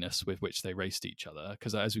cleanliness with which they raced each other.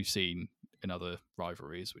 Because as we've seen in other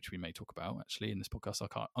rivalries, which we may talk about actually in this podcast,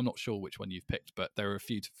 I'm not sure which one you've picked, but there are a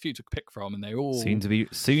few to pick from, and they all soon to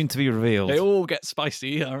be revealed. They all get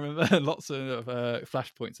spicy. I remember lots of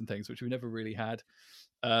flashpoints and things, which we never really had.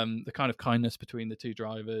 The kind of kindness between the two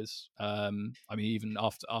drivers. I mean, even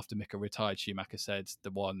after Mika retired, Schumacher said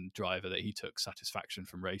the one driver that he took satisfaction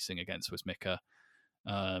from racing against was Mika,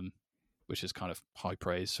 which is kind of high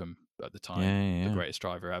praise from, at the time, the greatest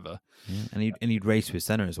driver ever. Yeah. And he'd race with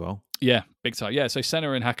Senna as well. Yeah, big time. Yeah, so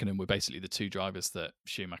Senna and Hakkinen were basically the two drivers that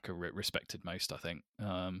Schumacher respected most, I think.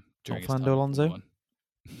 During not Fernando Alonso?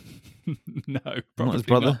 No, not his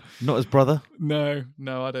brother. Not his brother. No,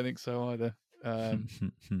 I don't think so either.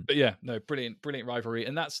 But yeah, no, brilliant rivalry,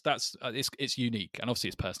 and that's it's unique, and obviously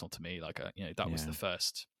it's personal to me. Like that was the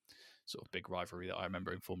first sort of big rivalry that I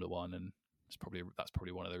remember in Formula One, and that's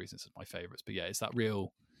probably one of the reasons it's my favourites. But yeah, it's that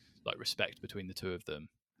real like respect between the two of them.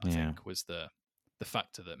 I think was the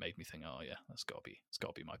factor that made me think, oh yeah, that's got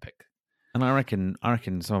to be my pick. And I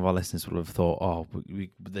reckon some of our listeners would have thought, oh,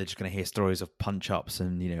 they're just going to hear stories of punch ups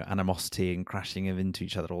and animosity and crashing into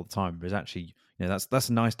each other all the time. But it's actually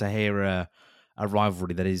that's nice to hear a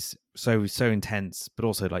rivalry that is so intense, but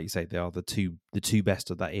also, like you say, they are the two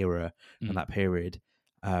best of that era and that period.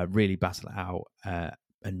 Really battle it out,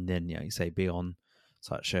 and then you say be on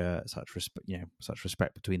such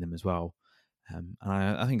respect between them as well. And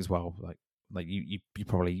I think as well, like you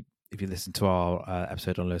probably, if you listen to our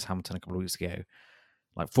episode on Lewis Hamilton a couple of weeks ago,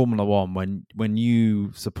 like Formula One, when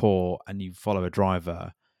you support and you follow a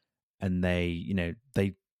driver and they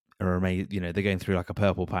are amazing, they're going through like a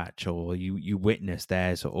purple patch, or you witness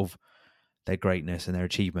their sort of their greatness and their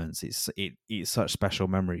achievements, it's such special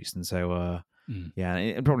memories. And so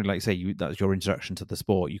and probably, like you say, that was your introduction to the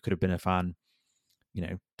sport. You could have been a fan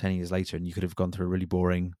 10 years later, and you could have gone through a really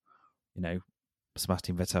boring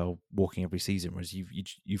Sebastian Vettel walking every season, whereas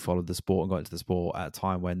you followed the sport and got into the sport at a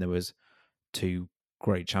time when there was two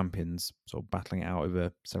great champions sort of battling it out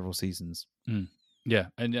over several seasons. Yeah,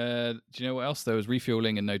 and do you know what else? There was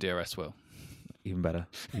refueling and no DRS wheel. Even better.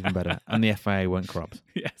 And the FIA weren't corrupt.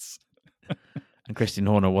 Yes. And Christian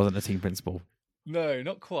Horner wasn't a team principal. No,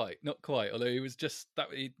 not quite. Although he was just that.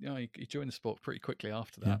 He joined the sport pretty quickly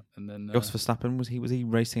after that, and then Jos Verstappen, was he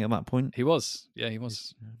racing at that point? He was. Yeah, he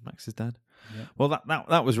was. Max's dad. Yeah. Well,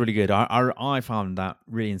 that was really good. I found that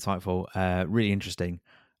really insightful, really interesting.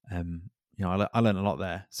 I learned a lot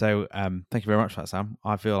there. So thank you very much for that, Sam.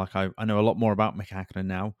 I feel like I know a lot more about Mika Hakkinen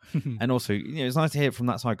now, and also it's nice to hear it from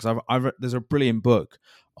that side, because there's a brilliant book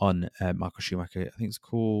on Michael Schumacher. I think it's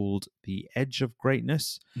called The Edge of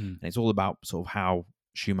Greatness, and it's all about sort of how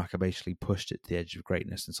Schumacher basically pushed it to the edge of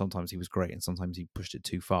greatness, and sometimes he was great and sometimes he pushed it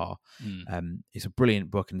too far. It's a brilliant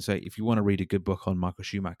book, and so if you want to read a good book on Michael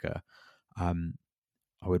Schumacher, I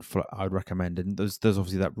would recommend. And there's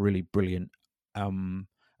obviously that really brilliant and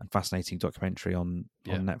fascinating documentary on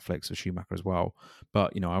Netflix of Schumacher as well.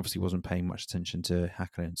 But I obviously wasn't paying much attention to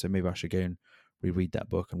Hakkinen, so maybe I should go and reread that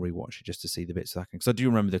book and rewatch it just to see the bits of Hakkinen. Because I do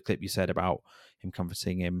remember the clip you said about him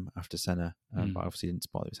comforting him after Senna, but I obviously didn't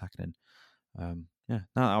spot it was Hakkinen.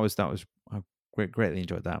 That was I greatly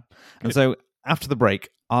enjoyed that. Good. And so after the break,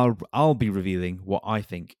 I'll be revealing what I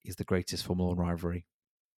think is the greatest Formula One rivalry.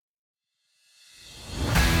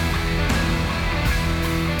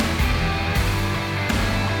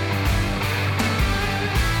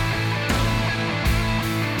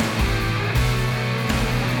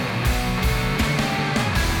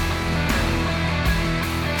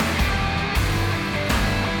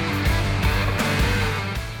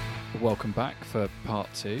 Welcome back for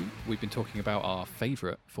part 2. We've been talking about our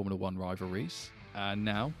favourite Formula One rivalries, and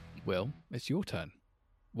now, Will, it's your turn.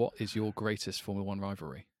 What is your greatest Formula One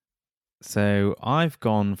rivalry? So I've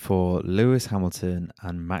gone for Lewis Hamilton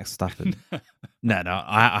and Max Verstappen. No,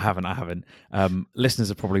 I haven't.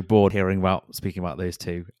 Listeners are probably bored speaking about those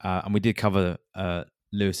two, and we did cover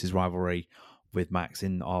Lewis's rivalry with Max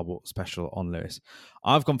in our special on Lewis.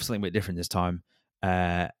 I've gone for something a bit different this time,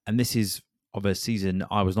 and this is of a season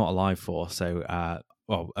I was not alive for, so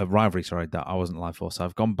a rivalry, that I wasn't alive for. So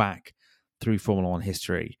I've gone back through Formula One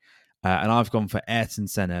history, and I've gone for Ayrton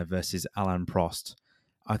Senna versus Alain Prost.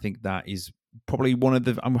 I think that is probably one of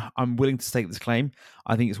the. I'm willing to stake this claim.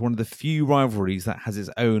 I think it's one of the few rivalries that has its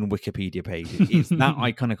own Wikipedia page. It's that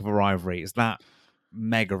iconic of a rivalry. It's that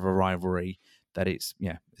mega of a rivalry that it's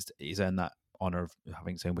earned that honor of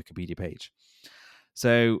having its own Wikipedia page.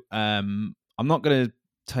 So I'm not going to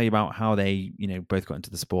tell you about how they, both got into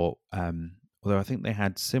the sport. Although I think they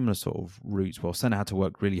had similar sort of routes. Well, Senna had to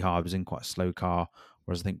work really hard, was in quite a slow car,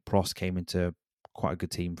 whereas I think Prost came into quite a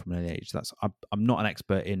good team from an early age. I'm not an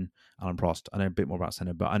expert in Alan Prost. I know a bit more about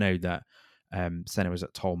Senna, but I know that Senna was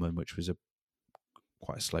at Tolman, which was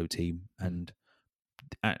quite a slow team, and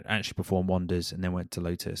actually performed wonders, and then went to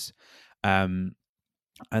Lotus. And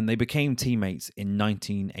they became teammates in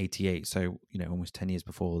 1988, so almost 10 years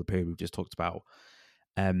before the period we've just talked about.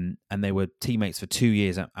 And they were teammates for 2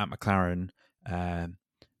 years at McLaren,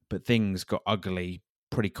 but things got ugly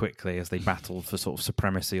pretty quickly as they battled for sort of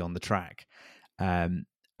supremacy on the track. And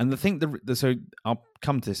the thing, so I'll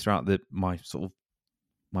come to this throughout my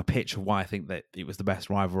pitch of why I think that it was the best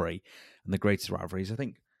rivalry and the greatest rivalries. I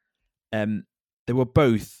think they were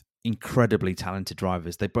both incredibly talented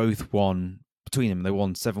drivers. They both won, between them, they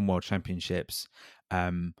won 7 world championships.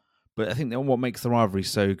 But I think that what makes the rivalry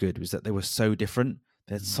so good was that they were so different.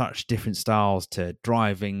 They had such different styles to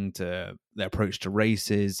driving, to their approach to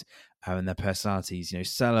races, and their personalities.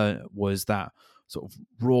 Senna was that sort of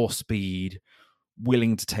raw speed,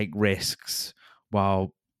 willing to take risks,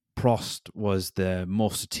 while Prost was the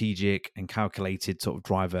more strategic and calculated sort of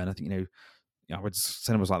driver. And I think,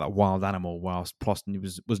 Senna was like that wild animal, whilst Prost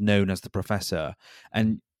was known as the professor.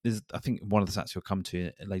 And I think one of the stats you'll come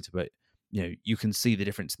to later, but you can see the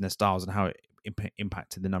difference in their styles and how it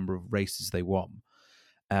impacted the number of races they won.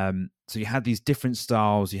 So you had these different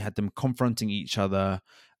styles, you had them confronting each other,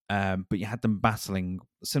 but you had them battling,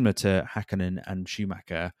 similar to Häkkinen and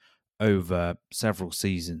Schumacher, over several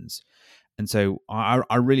seasons. And so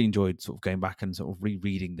I really enjoyed sort of going back and sort of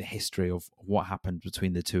rereading the history of what happened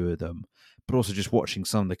between the two of them, but also just watching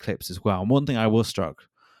some of the clips as well. And one thing I was struck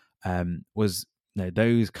was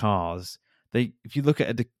those cars. If you look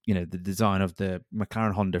at the design of the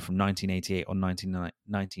McLaren Honda from 1988 or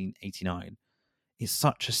 1989, it's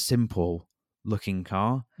such a simple looking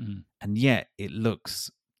car, and yet it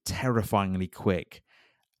looks terrifyingly quick.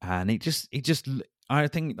 And it just I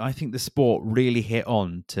think the sport really hit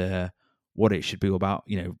on to what it should be about.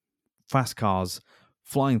 Fast cars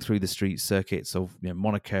flying through the street circuits of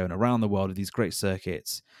Monaco and around the world with these great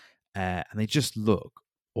circuits, and they just look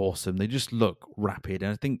awesome. They just look rapid,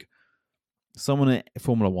 and I think someone at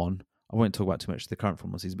Formula One, I won't talk about too much the current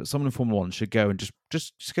Formula season, but someone in Formula One should go and just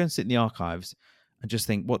go and sit in the archives and just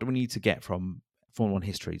think, what do we need to get from Formula One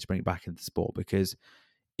history to bring it back into the sport? Because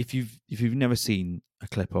if you've never seen a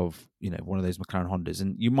clip of one of those McLaren Hondas,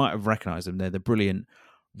 and you might have recognised them, they're the brilliant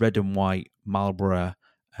red and white Marlboro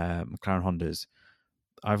McLaren Hondas.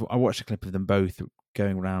 I watched a clip of them both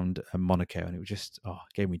going around Monaco, and it was just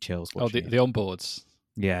gave me chills. The onboards.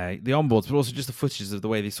 Yeah, the onboards, but also just the footage of the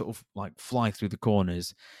way they sort of like fly through the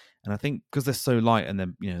corners. And I think because they're so light and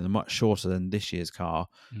they're they're much shorter than this year's car,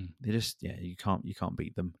 they just you can't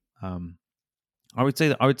beat them. I would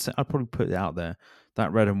say I'd probably put it out there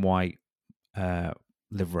that red and white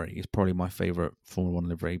livery is probably my favorite Formula One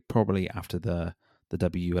livery, probably after the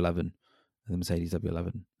W11, the Mercedes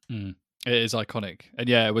W11. It is iconic, and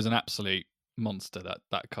yeah, it was an absolute monster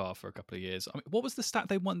that car for a couple of years. I mean, what was the stat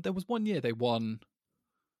they won? There was one year they won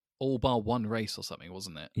all bar one race or something,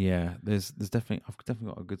 wasn't it? Yeah, I've definitely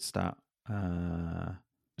got a good stat.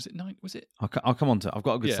 Was it 9? Was it? I'll come on to it. I've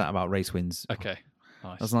got a good stat about race wins. Okay,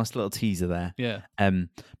 nice. That's a nice little teaser there. Yeah. But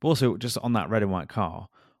also just on that red and white car,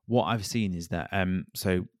 what I've seen is that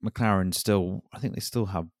so McLaren still, I think they still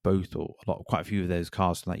have both or quite a few of those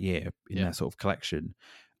cars from that year in their sort of collection,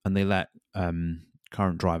 and they let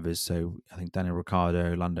current drivers, so I think Daniel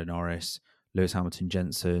Ricciardo, Lando Norris, Lewis Hamilton,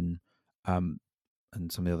 Jensen, and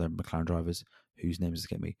some of the other McLaren drivers whose names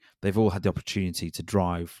escape me, they've all had the opportunity to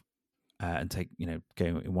drive and take, go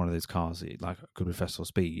in one of those cars like Goodwood Festival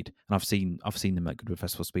Speed. And I've seen them at Goodwood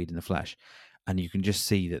Festival Speed in the flesh, and you can just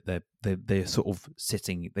see that they're sort of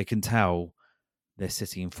sitting. They can tell they're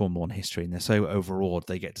sitting in Formula One history, and they're so overawed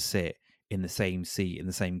they get to sit in the same seat in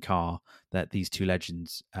the same car that these two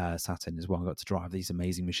legends sat in as well. And got to drive these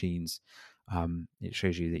amazing machines. It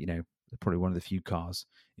shows you that they're probably one of the few cars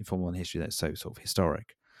in Formula One history that's so sort of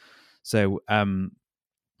historic. So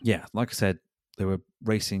like I said, they were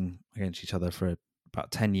racing against each other for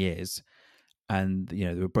about 10 years, and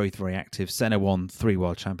they were both very active. Senna won 3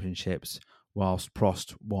 world championships, whilst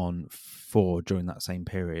Prost won 4 during that same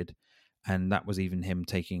period, and that was even him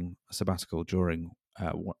taking a sabbatical during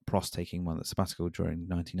Prost taking one sabbatical during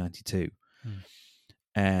 1992.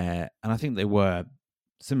 And I think they were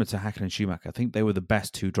similar to Häkkinen and Schumacher. I think they were the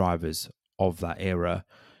best 2 drivers of that era.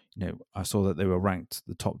 I saw that they were ranked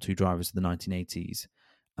the top 2 drivers of the 1980s,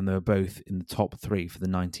 and they were both in the top 3 for the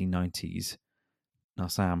 1990s. Now,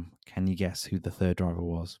 Sam, can you guess who the third driver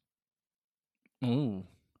was? Oh,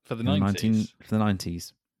 For the in 90s? For the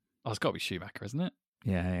 90s. Oh, it's got to be Schumacher, isn't it?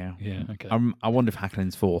 Yeah. Yeah, okay. I wonder if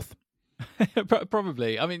Häkkinen's fourth.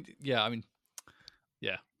 Probably. I mean, yeah.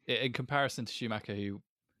 In comparison to Schumacher, who,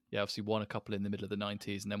 obviously won a couple in the middle of the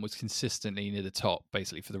 90s and then was consistently near the top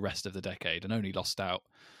basically for the rest of the decade and only lost out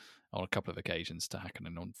on a couple of occasions to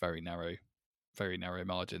Häkkinen on very narrow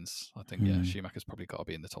margins. I think, Schumacher's probably got to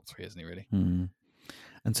be in the top three, isn't he, really?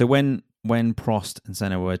 And so when Prost and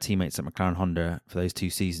Senna were teammates at McLaren Honda for those 2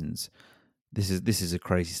 seasons, this is a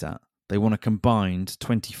crazy stat. They won a combined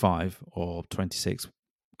 25 or 26,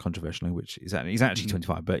 controversially, which is actually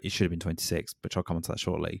 25, but it should have been 26, but I'll come on to that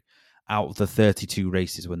shortly, out of the 32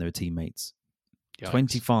 races when they were teammates. Yikes.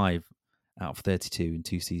 25 out of 32 in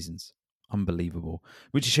 2 seasons. Unbelievable.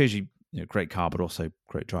 Which shows you, great car, but also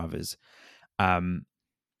great drivers. And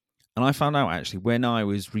I found out, actually, when I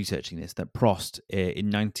was researching this, that Prost,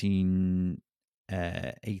 in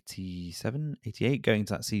 1987, 88, going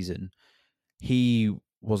to that season, he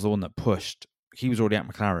was the one that pushed. He was already at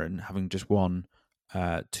McLaren, having just won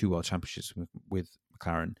 2 World Championships with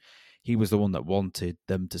McLaren. He was the one that wanted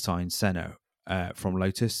them to sign Senna from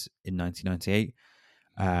Lotus in 1998.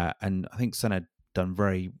 And I think Senna done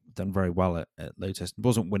very well at Lotus.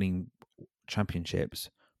 Wasn't winning championships,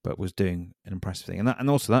 but was doing an impressive thing. And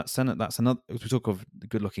also that Senna, that's another. As we talk of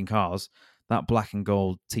good-looking cars, that black and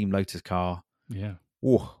gold Team Lotus car. Yeah.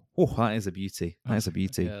 Oh, that is a beauty. That is a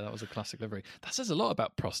beauty. Yeah, that was a classic livery. That says a lot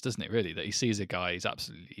about Prost, doesn't it, really? That he sees a guy, he's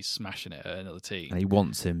absolutely smashing it at another team. And he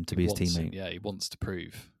wants him to be his teammate. He wants to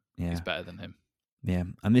prove he's better than him. Yeah,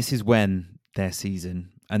 and this is when their season,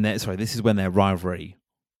 this is when their rivalry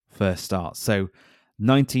first starts. So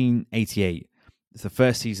 1988, it's the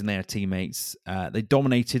first season they are teammates. They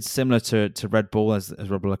dominated, similar to Red Bull, as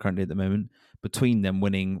Red Bull are currently at the moment, between them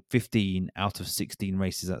winning 15 out of 16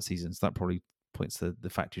 races that season. So that probably points to the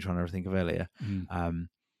fact you're trying to think of earlier.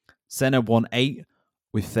 Senna won 8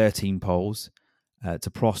 with 13 poles, to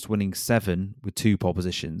Prost winning 7 with 2 pole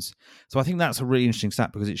positions. So I think that's a really interesting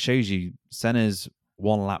stat because it shows you Senna's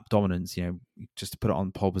one-lap dominance, just to put it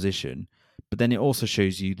on pole position. But then it also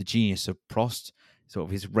shows you the genius of Prost, sort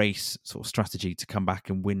of his race sort of strategy to come back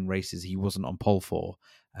and win races he wasn't on pole for.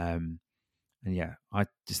 And yeah, I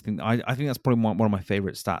just think I think that's probably one of my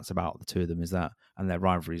favourite stats about the two of them is that, and their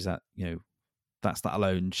rivalries, that that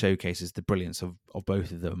alone showcases the brilliance of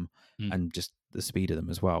both of them and just the speed of them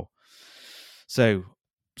as well. So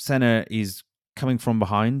Senna is coming from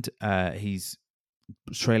behind. He's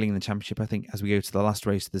trailing in the championship, I think, as we go to the last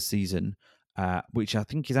race of the season, which I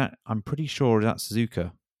think I'm pretty sure is at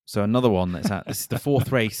Suzuka. So another one that's at, this is the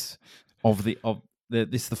 4th race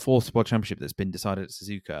this is the 4th World Championship that's been decided at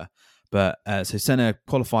Suzuka. But so Senna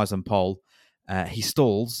qualifies on pole. He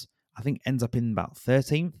stalls, I think ends up in about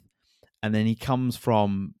 13th. And then he comes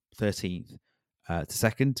from 13th to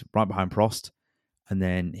 2nd, right behind Prost. And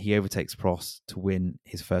then he overtakes Prost to win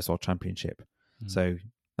his first World Championship. So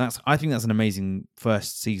I think that's an amazing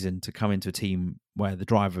first season to come into a team where the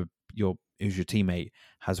driver, who's your teammate,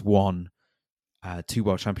 has won 2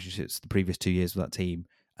 World Championships the previous 2 years with that team,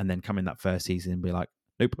 and then come in that first season and be like,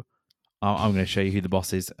 nope, I'm going to show you who the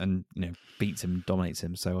boss is, and beats him, dominates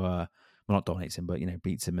him. So, well, not dominates him, but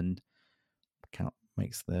beats him and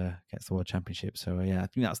gets the World Championship. So yeah, I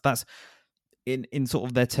think that's in sort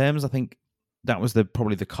of their terms. I think that was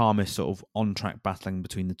probably the calmest sort of on track battling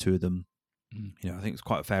between the two of them. I think it's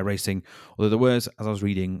quite fair racing. Although there was, as I was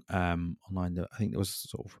reading online, I think there was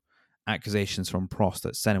sort of accusations from Prost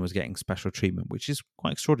that Senna was getting special treatment, which is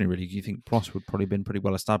quite extraordinary, really. Do you think Prost would probably been pretty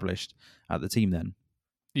well established at the team then?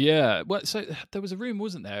 Yeah, well, so there was a rumour,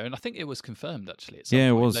 wasn't there? And I think it was confirmed, actually, at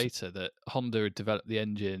some point later, that Honda had developed the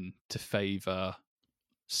engine to favour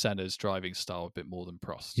Senna's driving style a bit more than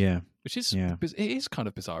Prost. Yeah. Which is, it is kind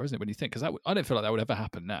of bizarre, isn't it, when you think? Because I don't feel like that would ever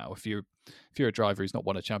happen now. If you're a driver who's not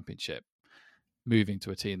won a championship, moving to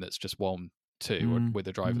a team that's just won 2, or with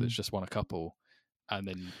a driver that's just won a couple, and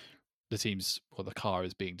then the car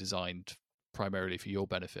is being designed primarily for your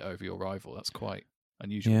benefit over your rival, that's quite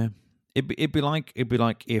unusual. Yeah. It'd be like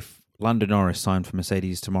if Lando Norris signed for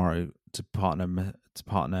Mercedes tomorrow to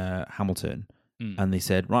partner Hamilton, and they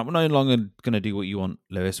said, right, we're no longer going to do what you want,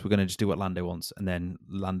 Lewis. We're going to just do what Lando wants, and then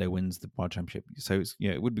Lando wins the World Championship. So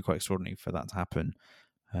it would be quite extraordinary for that to happen.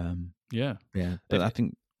 Yeah. But I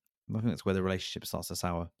think that's where the relationship starts to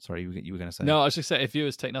sour. Sorry, you were going to say. No, I was just saying, if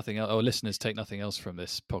viewers take nothing else, or listeners take nothing else from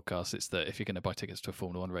this podcast, it's that if you're going to buy tickets to a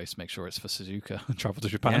Formula 1 race, make sure it's for Suzuka and travel to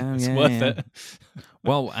Japan. It's worth it.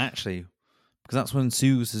 Well, actually, because that's when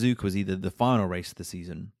Suzuka was either the final race of the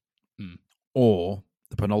season or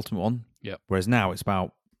the penultimate one. Yeah. Whereas now it's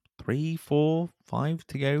about 3, 4, 5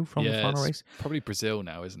 to go from the final race. Probably Brazil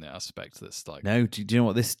now, isn't it? I suspect that's like. No, do you know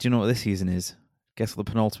what this? Do you know what this season is? Guess what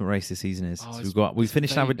the penultimate race this season is? Oh, So we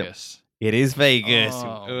finished Vegas. It is Vegas.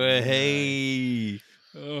 Oh, hey.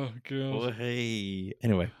 Oh god. Oh, hey.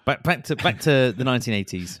 Anyway, back to the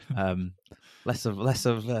 1980s. Less of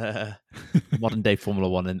modern day Formula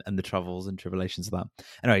One and the troubles and tribulations of that.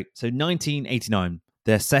 Anyway, so 1989,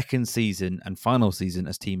 their second season and final season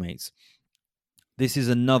as teammates. This is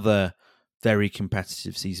another very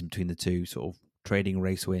competitive season between the two, sort of trading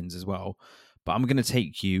race wins as well. But I'm going to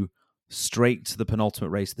take you straight to the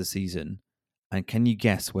penultimate race of the season. And can you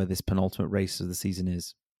guess where this penultimate race of the season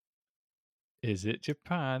is? Is it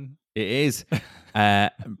Japan? It is.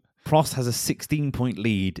 Prost has a 16-point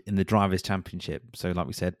lead in the Drivers' Championship. So, like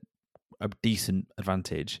we said, a decent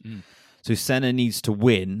advantage. So Senna needs to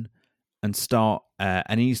win and start,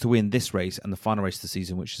 and he needs to win this race and the final race of the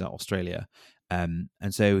season, which is at Australia. And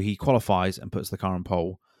so he qualifies and puts the car on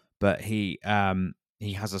pole, but he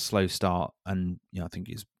has a slow start, and I think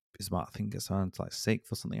it's around like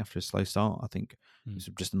 6th or something after a slow start. I think it's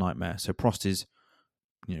just a nightmare. So Prost is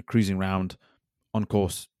cruising around on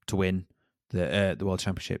course to win the World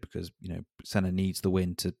Championship because Senna needs the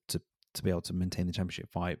win to be able to maintain the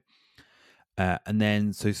championship fight. And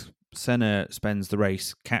then so Senna spends the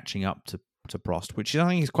race catching up to Prost, which I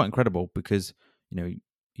think is quite incredible because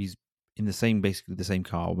he's in basically the same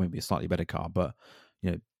car, or maybe a slightly better car, but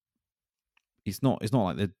it's not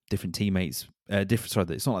like they're different teammates. It's not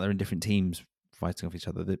like they're in different teams fighting off each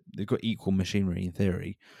other. They've got equal machinery in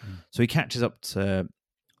theory. So he catches up to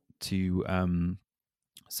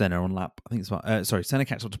Senna on lap. I think it's about Senna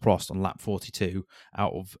catches up to Prost on lap 42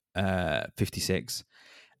 out of 56.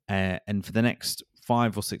 And for the next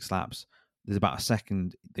 5 or 6 laps, there's about a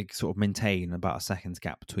second. They sort of maintain about a second's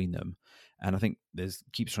gap between them, and I think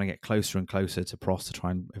keeps trying to get closer and closer to Prost to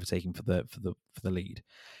try and overtake him for the lead.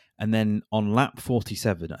 And then on lap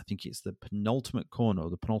 47, I think it's the penultimate corner,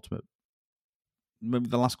 maybe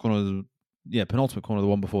the last corner, penultimate corner, the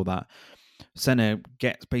one before that. Senna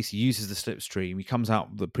basically uses the slipstream. He comes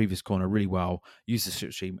out the previous corner really well, uses the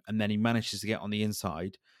slipstream, and then he manages to get on the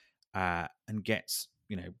inside and gets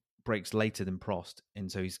breaks later than Prost,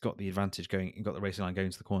 and so he's got the advantage going and got the racing line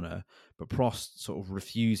going to the corner. But Prost sort of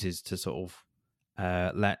refuses to sort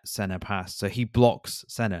of let Senna pass, so he blocks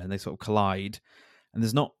Senna, and they sort of collide. And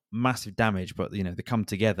there's not massive damage, but they come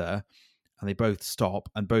together and they both stop,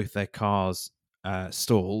 and both their cars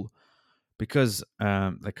stall. Because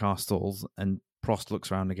their car stalls, and Prost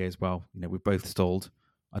looks around and goes, "Well, we've both stalled.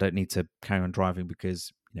 I don't need to carry on driving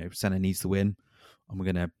because Senna needs to win. I'm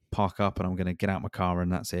going to park up and I'm going to get out my car,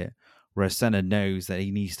 and that's it." Whereas Senna knows that he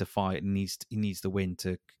needs to fight and he needs to win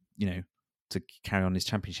to carry on his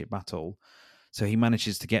championship battle. So he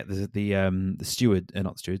manages to get the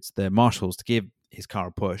marshals to give his car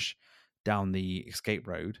a push down the escape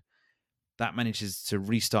road. That manages to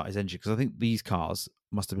restart his engine, because I think these cars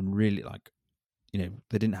must have been really they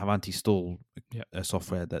didn't have anti-stall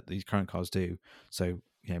software that these current cars do. So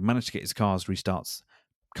managed to get his cars restarts,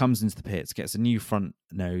 comes into the pits, gets a new front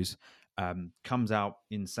nose, comes out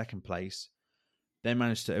in second place, then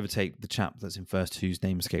managed to overtake the chap that's in first, whose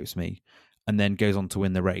name escapes me, and then goes on to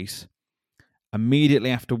win the race.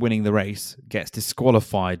 Immediately after winning the race, gets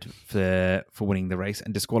disqualified for winning the race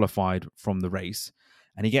and disqualified from the race.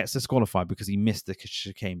 And he gets disqualified because he missed the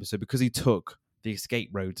chicane. So because he took the escape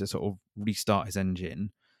road to sort of restart his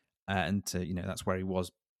engine, and to, that's where he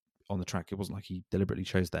was on the track. It wasn't like he deliberately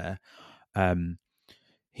chose there.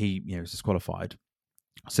 He was disqualified.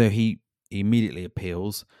 So he immediately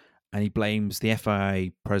appeals, and he blames the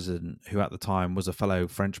FIA president, who at the time was a fellow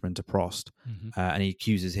Frenchman to Prost, and he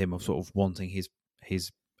accuses him of sort of wanting his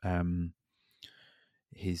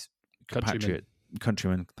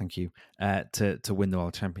countryman, thank you, to win the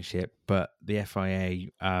World Championship. But the FIA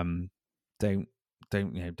don't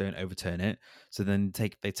overturn it. So then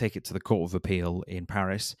they take it to the Court of Appeal in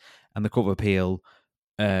Paris, and the Court of Appeal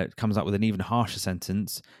comes up with an even harsher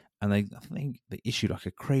sentence. And I think they issued like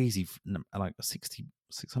a crazy, like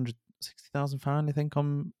 60,000 fine, I think,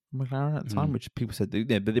 on McLaren at the time, which people said,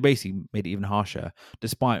 but they basically made it even harsher,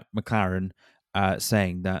 despite McLaren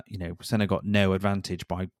saying that Senna got no advantage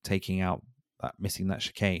by missing that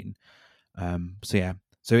chicane. So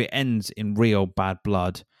it ends in real bad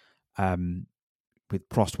blood, with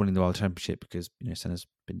Prost winning the World Championship because Senna's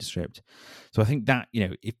been stripped. So I think that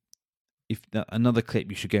if another clip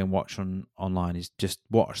you should go and watch online is just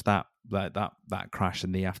watch that crash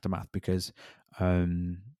and the aftermath, because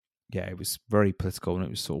it was very political, and it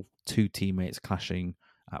was sort of two teammates clashing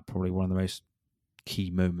at probably one of the most key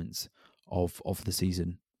moments of the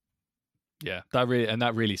season. Yeah, that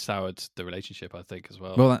really soured the relationship, I think, as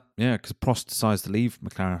well. Well, because Prost decides to leave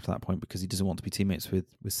McLaren after that point because he doesn't want to be teammates with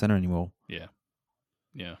Senna anymore. Yeah.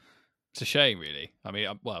 It's a shame, really. I mean,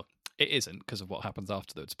 well, it isn't because of what happens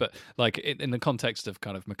afterwards, but like in the context of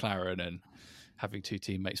kind of McLaren and having two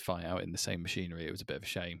teammates fly out in the same machinery, it was a bit of a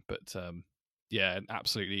shame. But yeah, an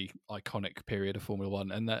absolutely iconic period of Formula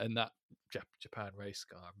One, and that Japan race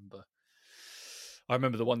car. I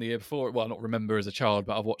remember the one the year before. Well, not remember as a child,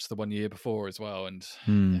 but I've watched the one year before as well, and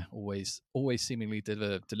yeah, always seemingly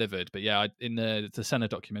delivered. But yeah, in the Senna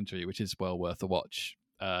documentary, which is well worth a watch,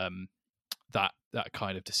 that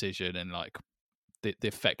kind of decision and like the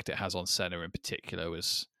effect it has on Senna in particular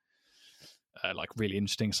was like really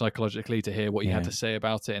interesting psychologically to hear what he had to say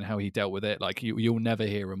about it and how he dealt with it. Like you'll never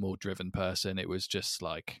hear a more driven person. It was just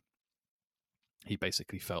like he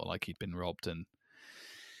basically felt like he'd been robbed, and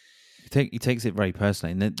he takes it very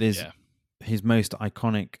personally. And there's his most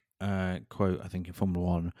iconic quote, I think, in Formula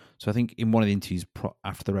One. So I think in one of the interviews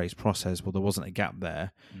after the race, Prost says, well, there wasn't a gap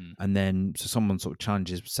there. And then so someone sort of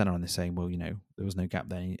challenges Senna on this, saying, well, there was no gap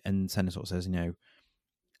there. And Senna sort of says,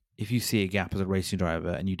 if you see a gap as a racing driver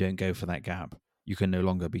and you don't go for that gap, you can no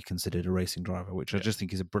longer be considered a racing driver, which I just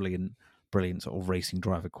think is a brilliant sort of racing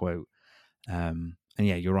driver quote. And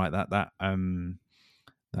yeah, you're right, that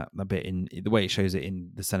bit in the way it shows it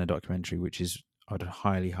in the Senna documentary, which is, I'd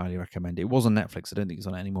highly recommend it. It was on Netflix. I don't think it's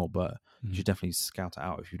on it anymore, but you should definitely scout it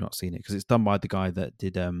out if you've not seen it, because it's done by the guy that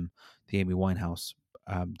did the Amy Winehouse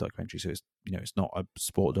documentary. So it's it's not a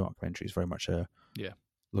sport documentary. It's very much a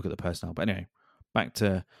look at the personnel. But anyway, back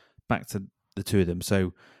to the two of them.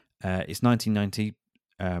 So it's 1990.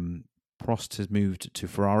 Prost has moved to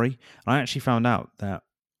Ferrari. And I actually found out that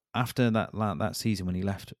after that season when he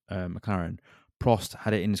left McLaren, Prost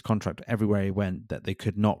had it in his contract everywhere he went that they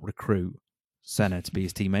could not recruit Senna to be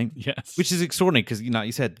his teammate. Yes, which is extraordinary because, like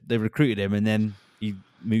you said, they recruited him and then he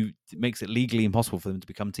moved. It makes it legally impossible for them to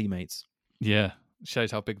become teammates. Yeah,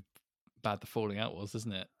 shows how bad the falling out was,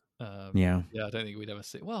 doesn't it? Yeah, I don't think we'd ever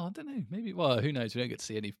see. Well, I don't know. Maybe. Well, who knows? We don't get to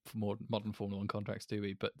see any more modern Formula One contracts, do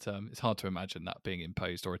we? But it's hard to imagine that being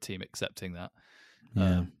imposed or a team accepting that.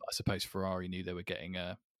 I suppose Ferrari knew they were getting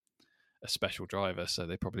a special driver, so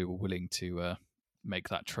they probably were willing to make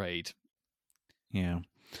that trade. Yeah,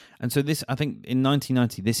 and so this, I think, in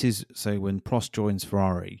 1990, this is so when Prost joins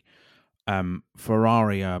Ferrari.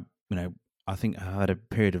 Ferrari are, I think, had a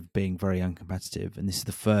period of being very uncompetitive, and this is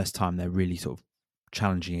the first time they're really sort of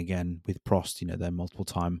challenging again with Prost. They're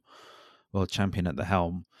multiple-time world champion at the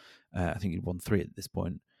helm. I think he'd won 3 at this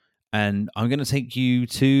point. And I'm going to take you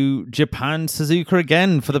to Japan Suzuka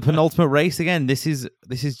again for the penultimate race. Again, this is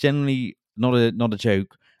generally not a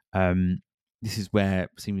joke. This is where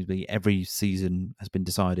seemingly every season has been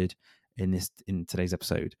decided in today's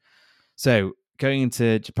episode. So going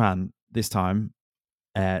into Japan this time,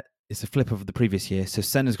 it's a flip of the previous year. So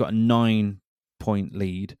Senna's got a 9-point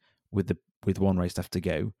lead with one race left to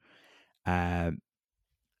go, and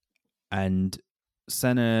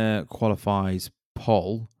Senna qualifies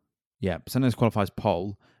pole. Yeah, Senna qualifies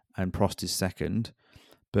pole, and Prost is second.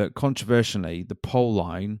 But controversially, the pole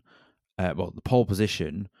line, the pole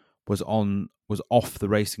position was off the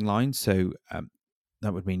racing line. So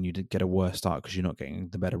that would mean you did get a worse start because you're not getting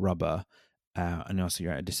the better rubber, and also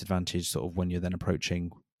you're at a disadvantage sort of when you're then approaching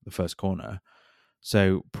the first corner.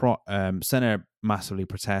 So Senna massively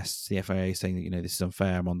protests the FIA, saying that this is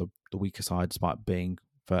unfair. I'm on the weaker side despite being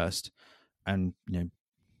first, and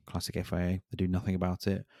classic FIA, they do nothing about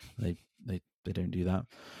it. They don't do that.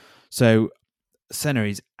 So Senna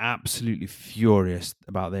is absolutely furious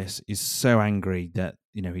about this. He's so angry that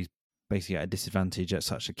he's basically at a disadvantage at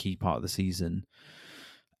such a key part of the season.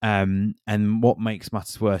 And what makes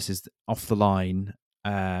matters worse is off the line,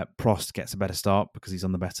 Prost gets a better start because he's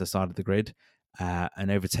on the better side of the grid,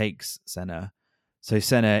 and overtakes Senna. So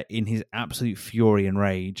Senna, in his absolute fury and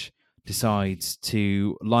rage, decides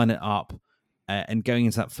to line it up, and going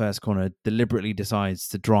into that first corner, deliberately decides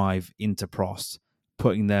to drive into Prost,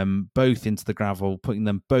 putting them both into the gravel, putting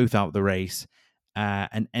them both out of the race,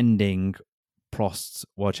 and ending Prost's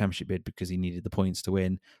World Championship bid because he needed the points to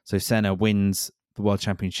win. So Senna wins the World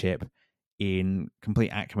Championship in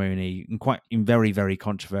complete acrimony, in very, very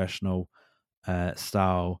controversial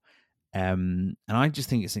style. And I just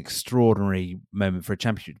think it's an extraordinary moment for a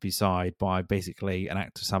championship to be decided by basically an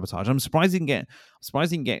act of sabotage. I'm surprised he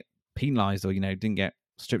didn't get penalised or didn't get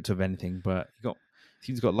stripped of anything, but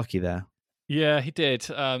he's got lucky there. Yeah, he did.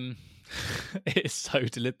 It's so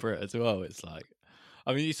deliberate as well. It's like,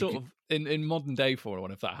 I mean, you sort of in modern day Formula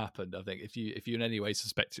One, if that happened, I think if you in any way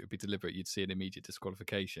suspect it would be deliberate, you'd see an immediate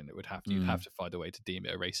disqualification. It would have to you'd have to find a way to deem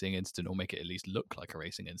it a racing incident or make it at least look like a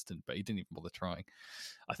racing incident. But he didn't even bother trying.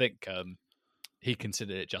 I think he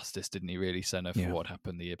considered it justice, didn't he? Really, Senna, for what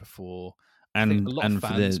happened the year before. I think a lot of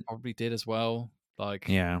fans probably did as well. Like,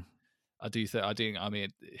 yeah, I do think I mean,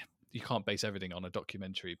 you can't base everything on a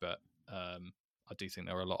documentary, but I do think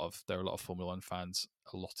there are a lot of Formula One fans,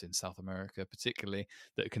 a lot in South America, particularly,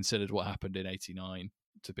 that considered what happened in '89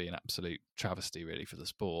 to be an absolute travesty, really, for the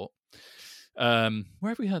sport. Where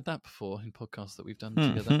have we heard that before in podcasts that we've done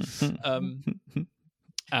together?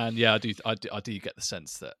 And yeah, I do get the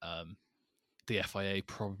sense that the FIA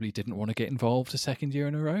probably didn't want to get involved a second year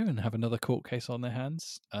in a row and have another court case on their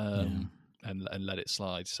hands, and let it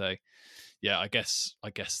slide. So, yeah, I guess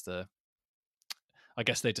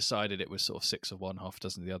they decided it was sort of 6 of one, half a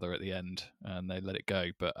dozen of the other at the end, and they let it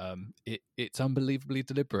go. But it's unbelievably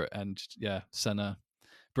deliberate. And yeah, Senna,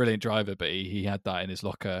 brilliant driver, but he had that in his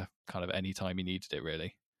locker kind of any time he needed it,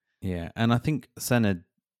 really. Yeah, and I think Senna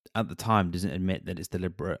at the time doesn't admit that it's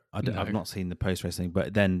deliberate. No. I've not seen the post race thing,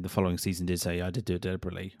 but then the following season did say, I did do it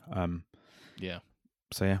deliberately. Yeah.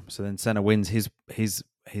 So then Senna wins his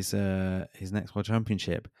next world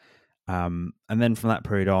championship, and then from that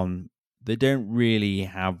period on, they don't really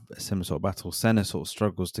have a similar sort of battle. Senna sort of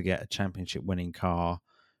struggles to get a championship winning car.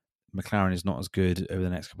 McLaren is not as good over the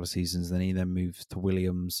next couple of seasons. Then he moves to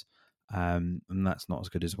Williams, and that's not as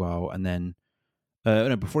good as well. And then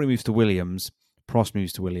before he moves to Williams, Prost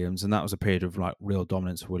moves to Williams, and that was a period of like real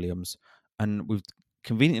dominance for Williams. And we've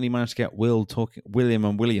conveniently managed to get William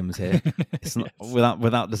and Williams here. It's not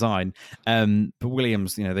without design. But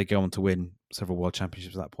Williams, they go on to win several world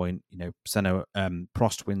championships at that point. Senna,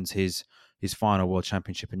 Prost wins his final world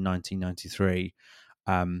championship in 1993.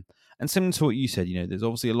 And similar to what you said, there's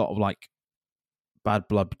obviously a lot of like bad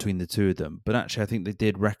blood between the two of them, but actually I think they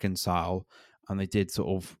did reconcile and they did sort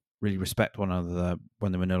of really respect one another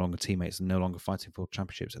when they were no longer teammates and no longer fighting for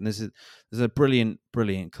championships. And there's a brilliant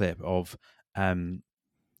clip of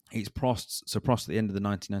it's Prost. So Prost at the end of the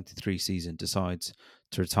 1993 season decides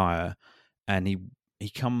to retire, and he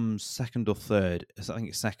comes second or third. I think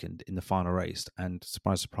it's second in the final race, and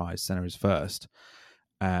surprise, Senna is first.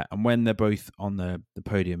 And when they're both on the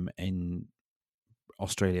podium in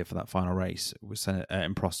Australia for that final race, with Senna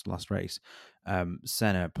in Prost's last race,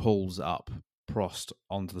 Senna pulls up Prost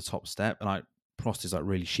onto the top step, and Prost is like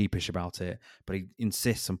really sheepish about it, but he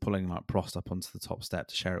insists on pulling like Prost up onto the top step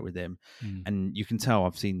to share it with him. And you can tell,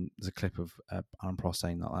 there's a clip of Alan Prost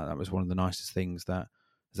saying that was one of the nicest things that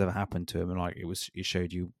has ever happened to him, and like it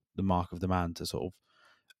showed you the mark of the man to sort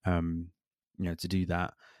of to do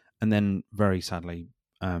that. And then very sadly,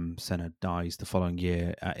 Senna dies the following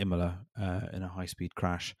year at Imola in a high-speed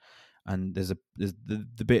crash. And there's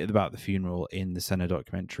the bit about the funeral in the Senna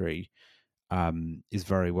documentary is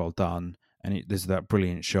very well done, and there's that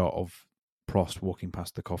brilliant shot of Prost walking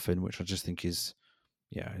past the coffin, which I just think is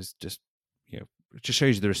just it just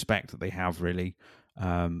shows you the respect that they have really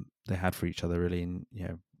they had for each other really, and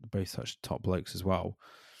both such top blokes as well.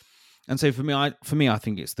 And so for me, I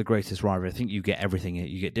think it's the greatest rivalry. I think you get everything.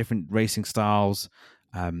 You get different racing styles.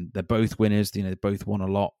 They're both winners. They both won a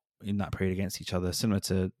lot in that period against each other. Similar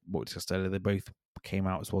to what we discussed earlier, they both came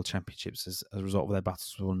out as world championships as a result of their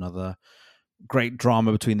battles with one another. Great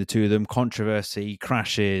drama between the two of them, controversy,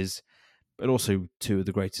 crashes, but also two of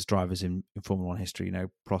the greatest drivers in Formula One history.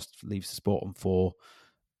 Prost leaves the sport on 4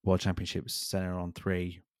 world championships, Senna on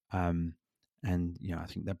 3. And I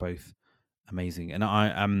think they're both amazing. And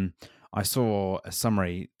I saw a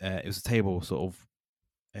summary. It was a table sort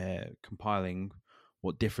of compiling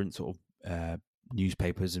what different sort of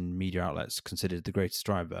newspapers and media outlets considered the greatest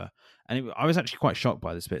driver, and I was actually quite shocked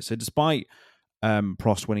by this bit. So despite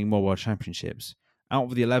Prost winning more world championships, out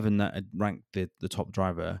of the 11 that had ranked the top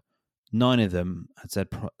driver, 9 of them had said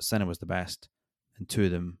Senna was the best, and 2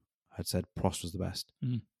 of them had said Prost was the best,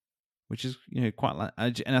 which is quite.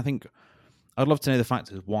 And I think I'd love to know the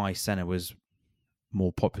factors why Senna was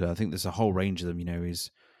more popular. I think there's a whole range of them. His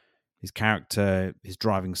character, his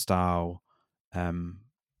driving style.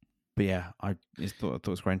 But yeah, I thought it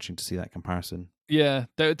was quite interesting to see that comparison. Yeah,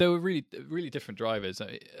 they were really, really different drivers.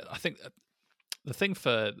 I think the thing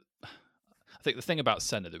about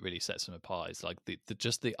Senna that really sets him apart is like the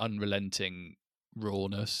unrelenting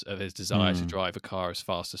rawness of his desire to drive a car as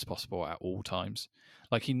fast as possible at all times.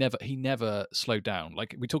 Like he never slowed down.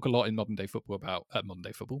 Like we talk a lot in modern day Formula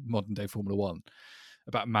 1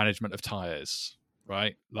 about management of tires,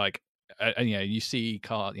 right? Like, and you see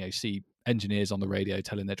engineers on the radio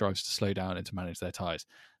telling their drivers to slow down and to manage their tires.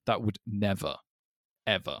 That would never,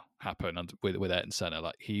 ever happen with Ayrton Senna.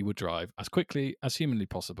 Like, he would drive as quickly as humanly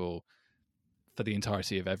possible for the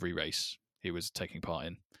entirety of every race he was taking part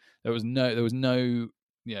in. There was no, there was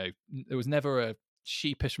never a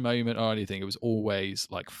sheepish moment or anything. It was always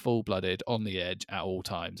like full-blooded, on the edge at all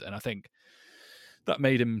times. And I think that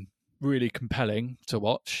made him really compelling to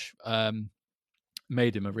watch.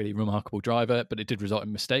 Made him a really remarkable driver, but it did result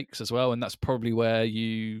in mistakes as well. And that's probably where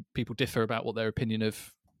people differ about what their opinion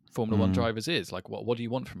of Formula One drivers is. Like, what do you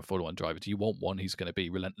want from a Formula One driver? Do you want one who's going to be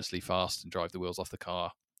relentlessly fast and drive the wheels off the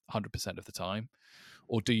car 100% of the time?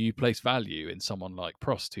 Or do you place value in someone like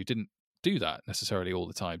Prost, who didn't do that necessarily all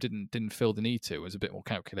the time, didn't feel the need to, was a bit more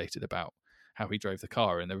calculated about how he drove the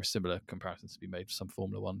car? And there were similar comparisons to be made for some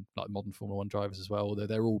Formula One, like modern Formula One drivers as well, although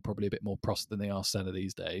they're all probably a bit more Prost than they are Senna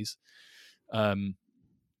these days.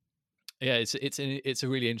 It's a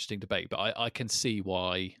really interesting debate, but I can see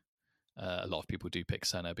why a lot of people do pick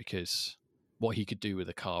Senna, because what he could do with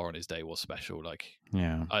the car on his day was special. Like,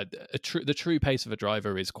 the true pace of a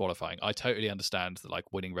driver is qualifying. I totally understand that,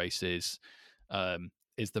 like, winning races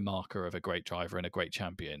is the marker of a great driver and a great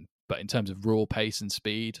champion, but in terms of raw pace and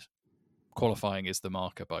speed, qualifying is the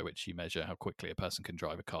marker by which you measure how quickly a person can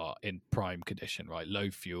drive a car in prime condition, right?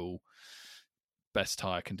 Low fuel, best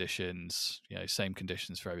tire conditions, same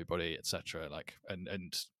conditions for everybody, etc. Like,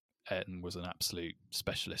 and Ayrton was an absolute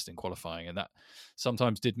specialist in qualifying, and that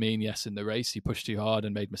sometimes did mean, yes, in the race he pushed too hard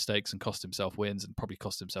and made mistakes and cost himself wins and probably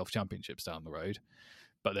cost himself championships down the road.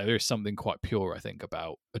 But there is something quite pure, I think,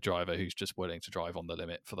 about a driver who's just willing to drive on the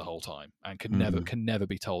limit for the whole time and can never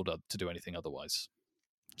be told to do anything otherwise.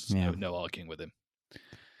 No arguing with him.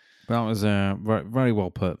 That was very, very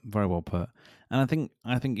well put. Very well put. And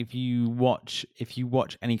I think if you watch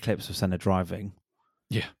any clips of Senna driving,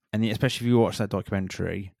 and especially if you watch that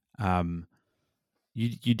documentary,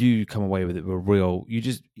 you do come away with it with a real.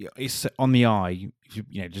 It's on the eye.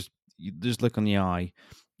 You just look on the eye.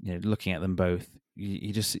 Looking at them both,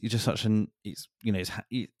 you just such an. It's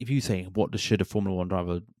if you say should a Formula One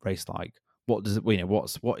driver race like? What does it?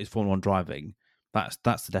 What is Formula One driving? That's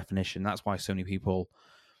the definition. That's why so many people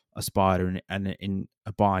aspire and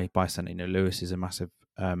buy Senna. Lewis is a massive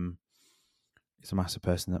person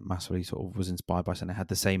that massively sort of was inspired by Senna. Had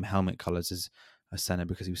the same helmet colours as Senna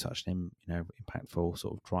because he was such an impactful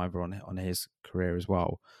sort of driver on his career as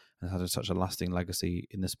well, and had such a lasting legacy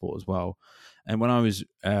in the sport as well. And when I was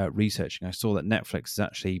researching, I saw that Netflix is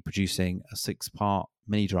actually producing a 6-part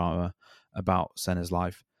mini drama about Senna's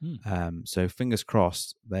life. So fingers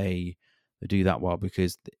crossed they do that well,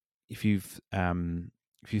 because if you've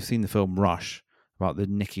seen the film Rush about the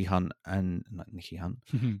Niki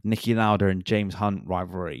Lauda and James Hunt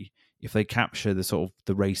rivalry, if they capture the sort of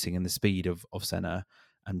the racing and the speed of Senna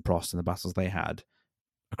and Prost and the battles they had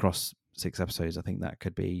across 6 episodes, I think that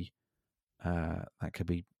could be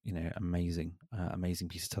amazing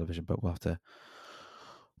piece of television. But we'll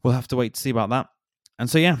have to wait to see about that. And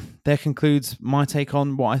so there concludes my take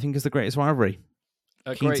on what I think is the greatest rivalry.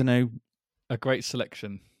 Keen to know. A great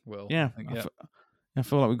selection, Will. Yeah, I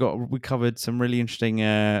feel like we covered some really interesting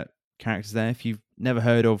characters there. If you've never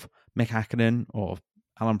heard of Mick Hakkinen or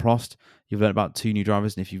Alan Prost, you've learned about 2 new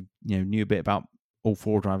drivers, and if you knew a bit about all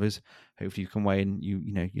 4 drivers, hopefully you come away and you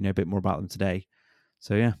know a bit more about them today.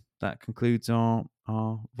 So that concludes our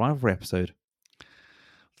rivalry episode.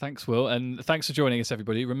 Thanks, Will, and thanks for joining us,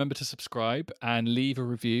 everybody. Remember to subscribe and leave a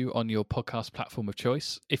review on your podcast platform of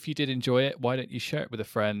choice. If you did enjoy it, why don't you share it with a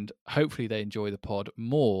friend? Hopefully they enjoy the pod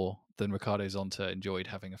more than Ricardo Zonta enjoyed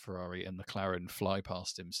having a Ferrari and McLaren fly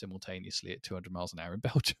past him simultaneously at 200 miles an hour in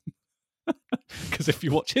Belgium. Because if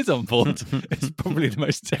you watch his onboard, it's probably the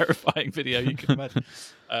most terrifying video you can imagine.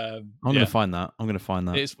 I'm going to find that.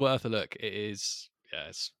 It's worth a look. It is,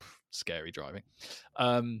 it's scary driving.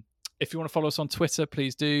 If you want to follow us on Twitter,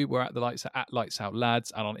 please do. We're at Lights Out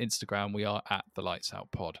Lads, and on Instagram we are at the Lights Out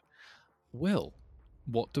Pod. Will,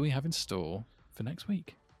 what do we have in store for next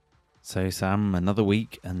week? So, Sam, another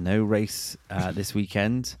week and no race this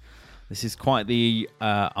weekend. This is quite the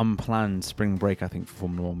unplanned spring break, I think, for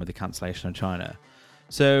Formula One with the cancellation of China.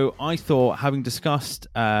 So I thought, having discussed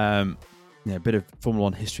a bit of Formula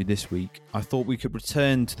One history this week, I thought we could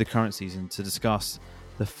return to the current season to discuss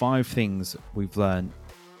the 5 things we've learned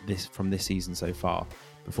from this season so far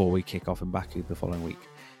before we kick off in Baku the following week.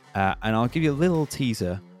 And I'll give you a little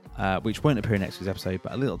teaser, which won't appear in next week's episode,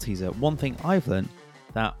 but a little teaser. One thing I've learned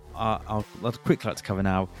that I'll quickly like to cover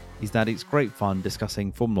now is that it's great fun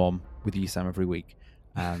discussing Formula One with you, Sam, every week.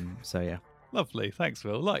 Lovely. Thanks,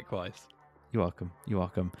 Will. Likewise. You're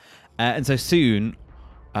welcome. And so soon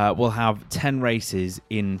we'll have 10 races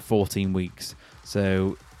in 14 weeks.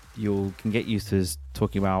 So you can get used to us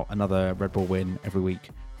talking about another Red Bull win every week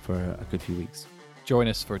for a good few weeks. Join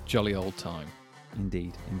us for a jolly old time.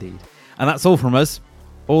 Indeed. And that's all from us.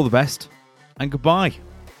 All the best, and goodbye.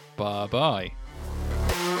 Bye-bye.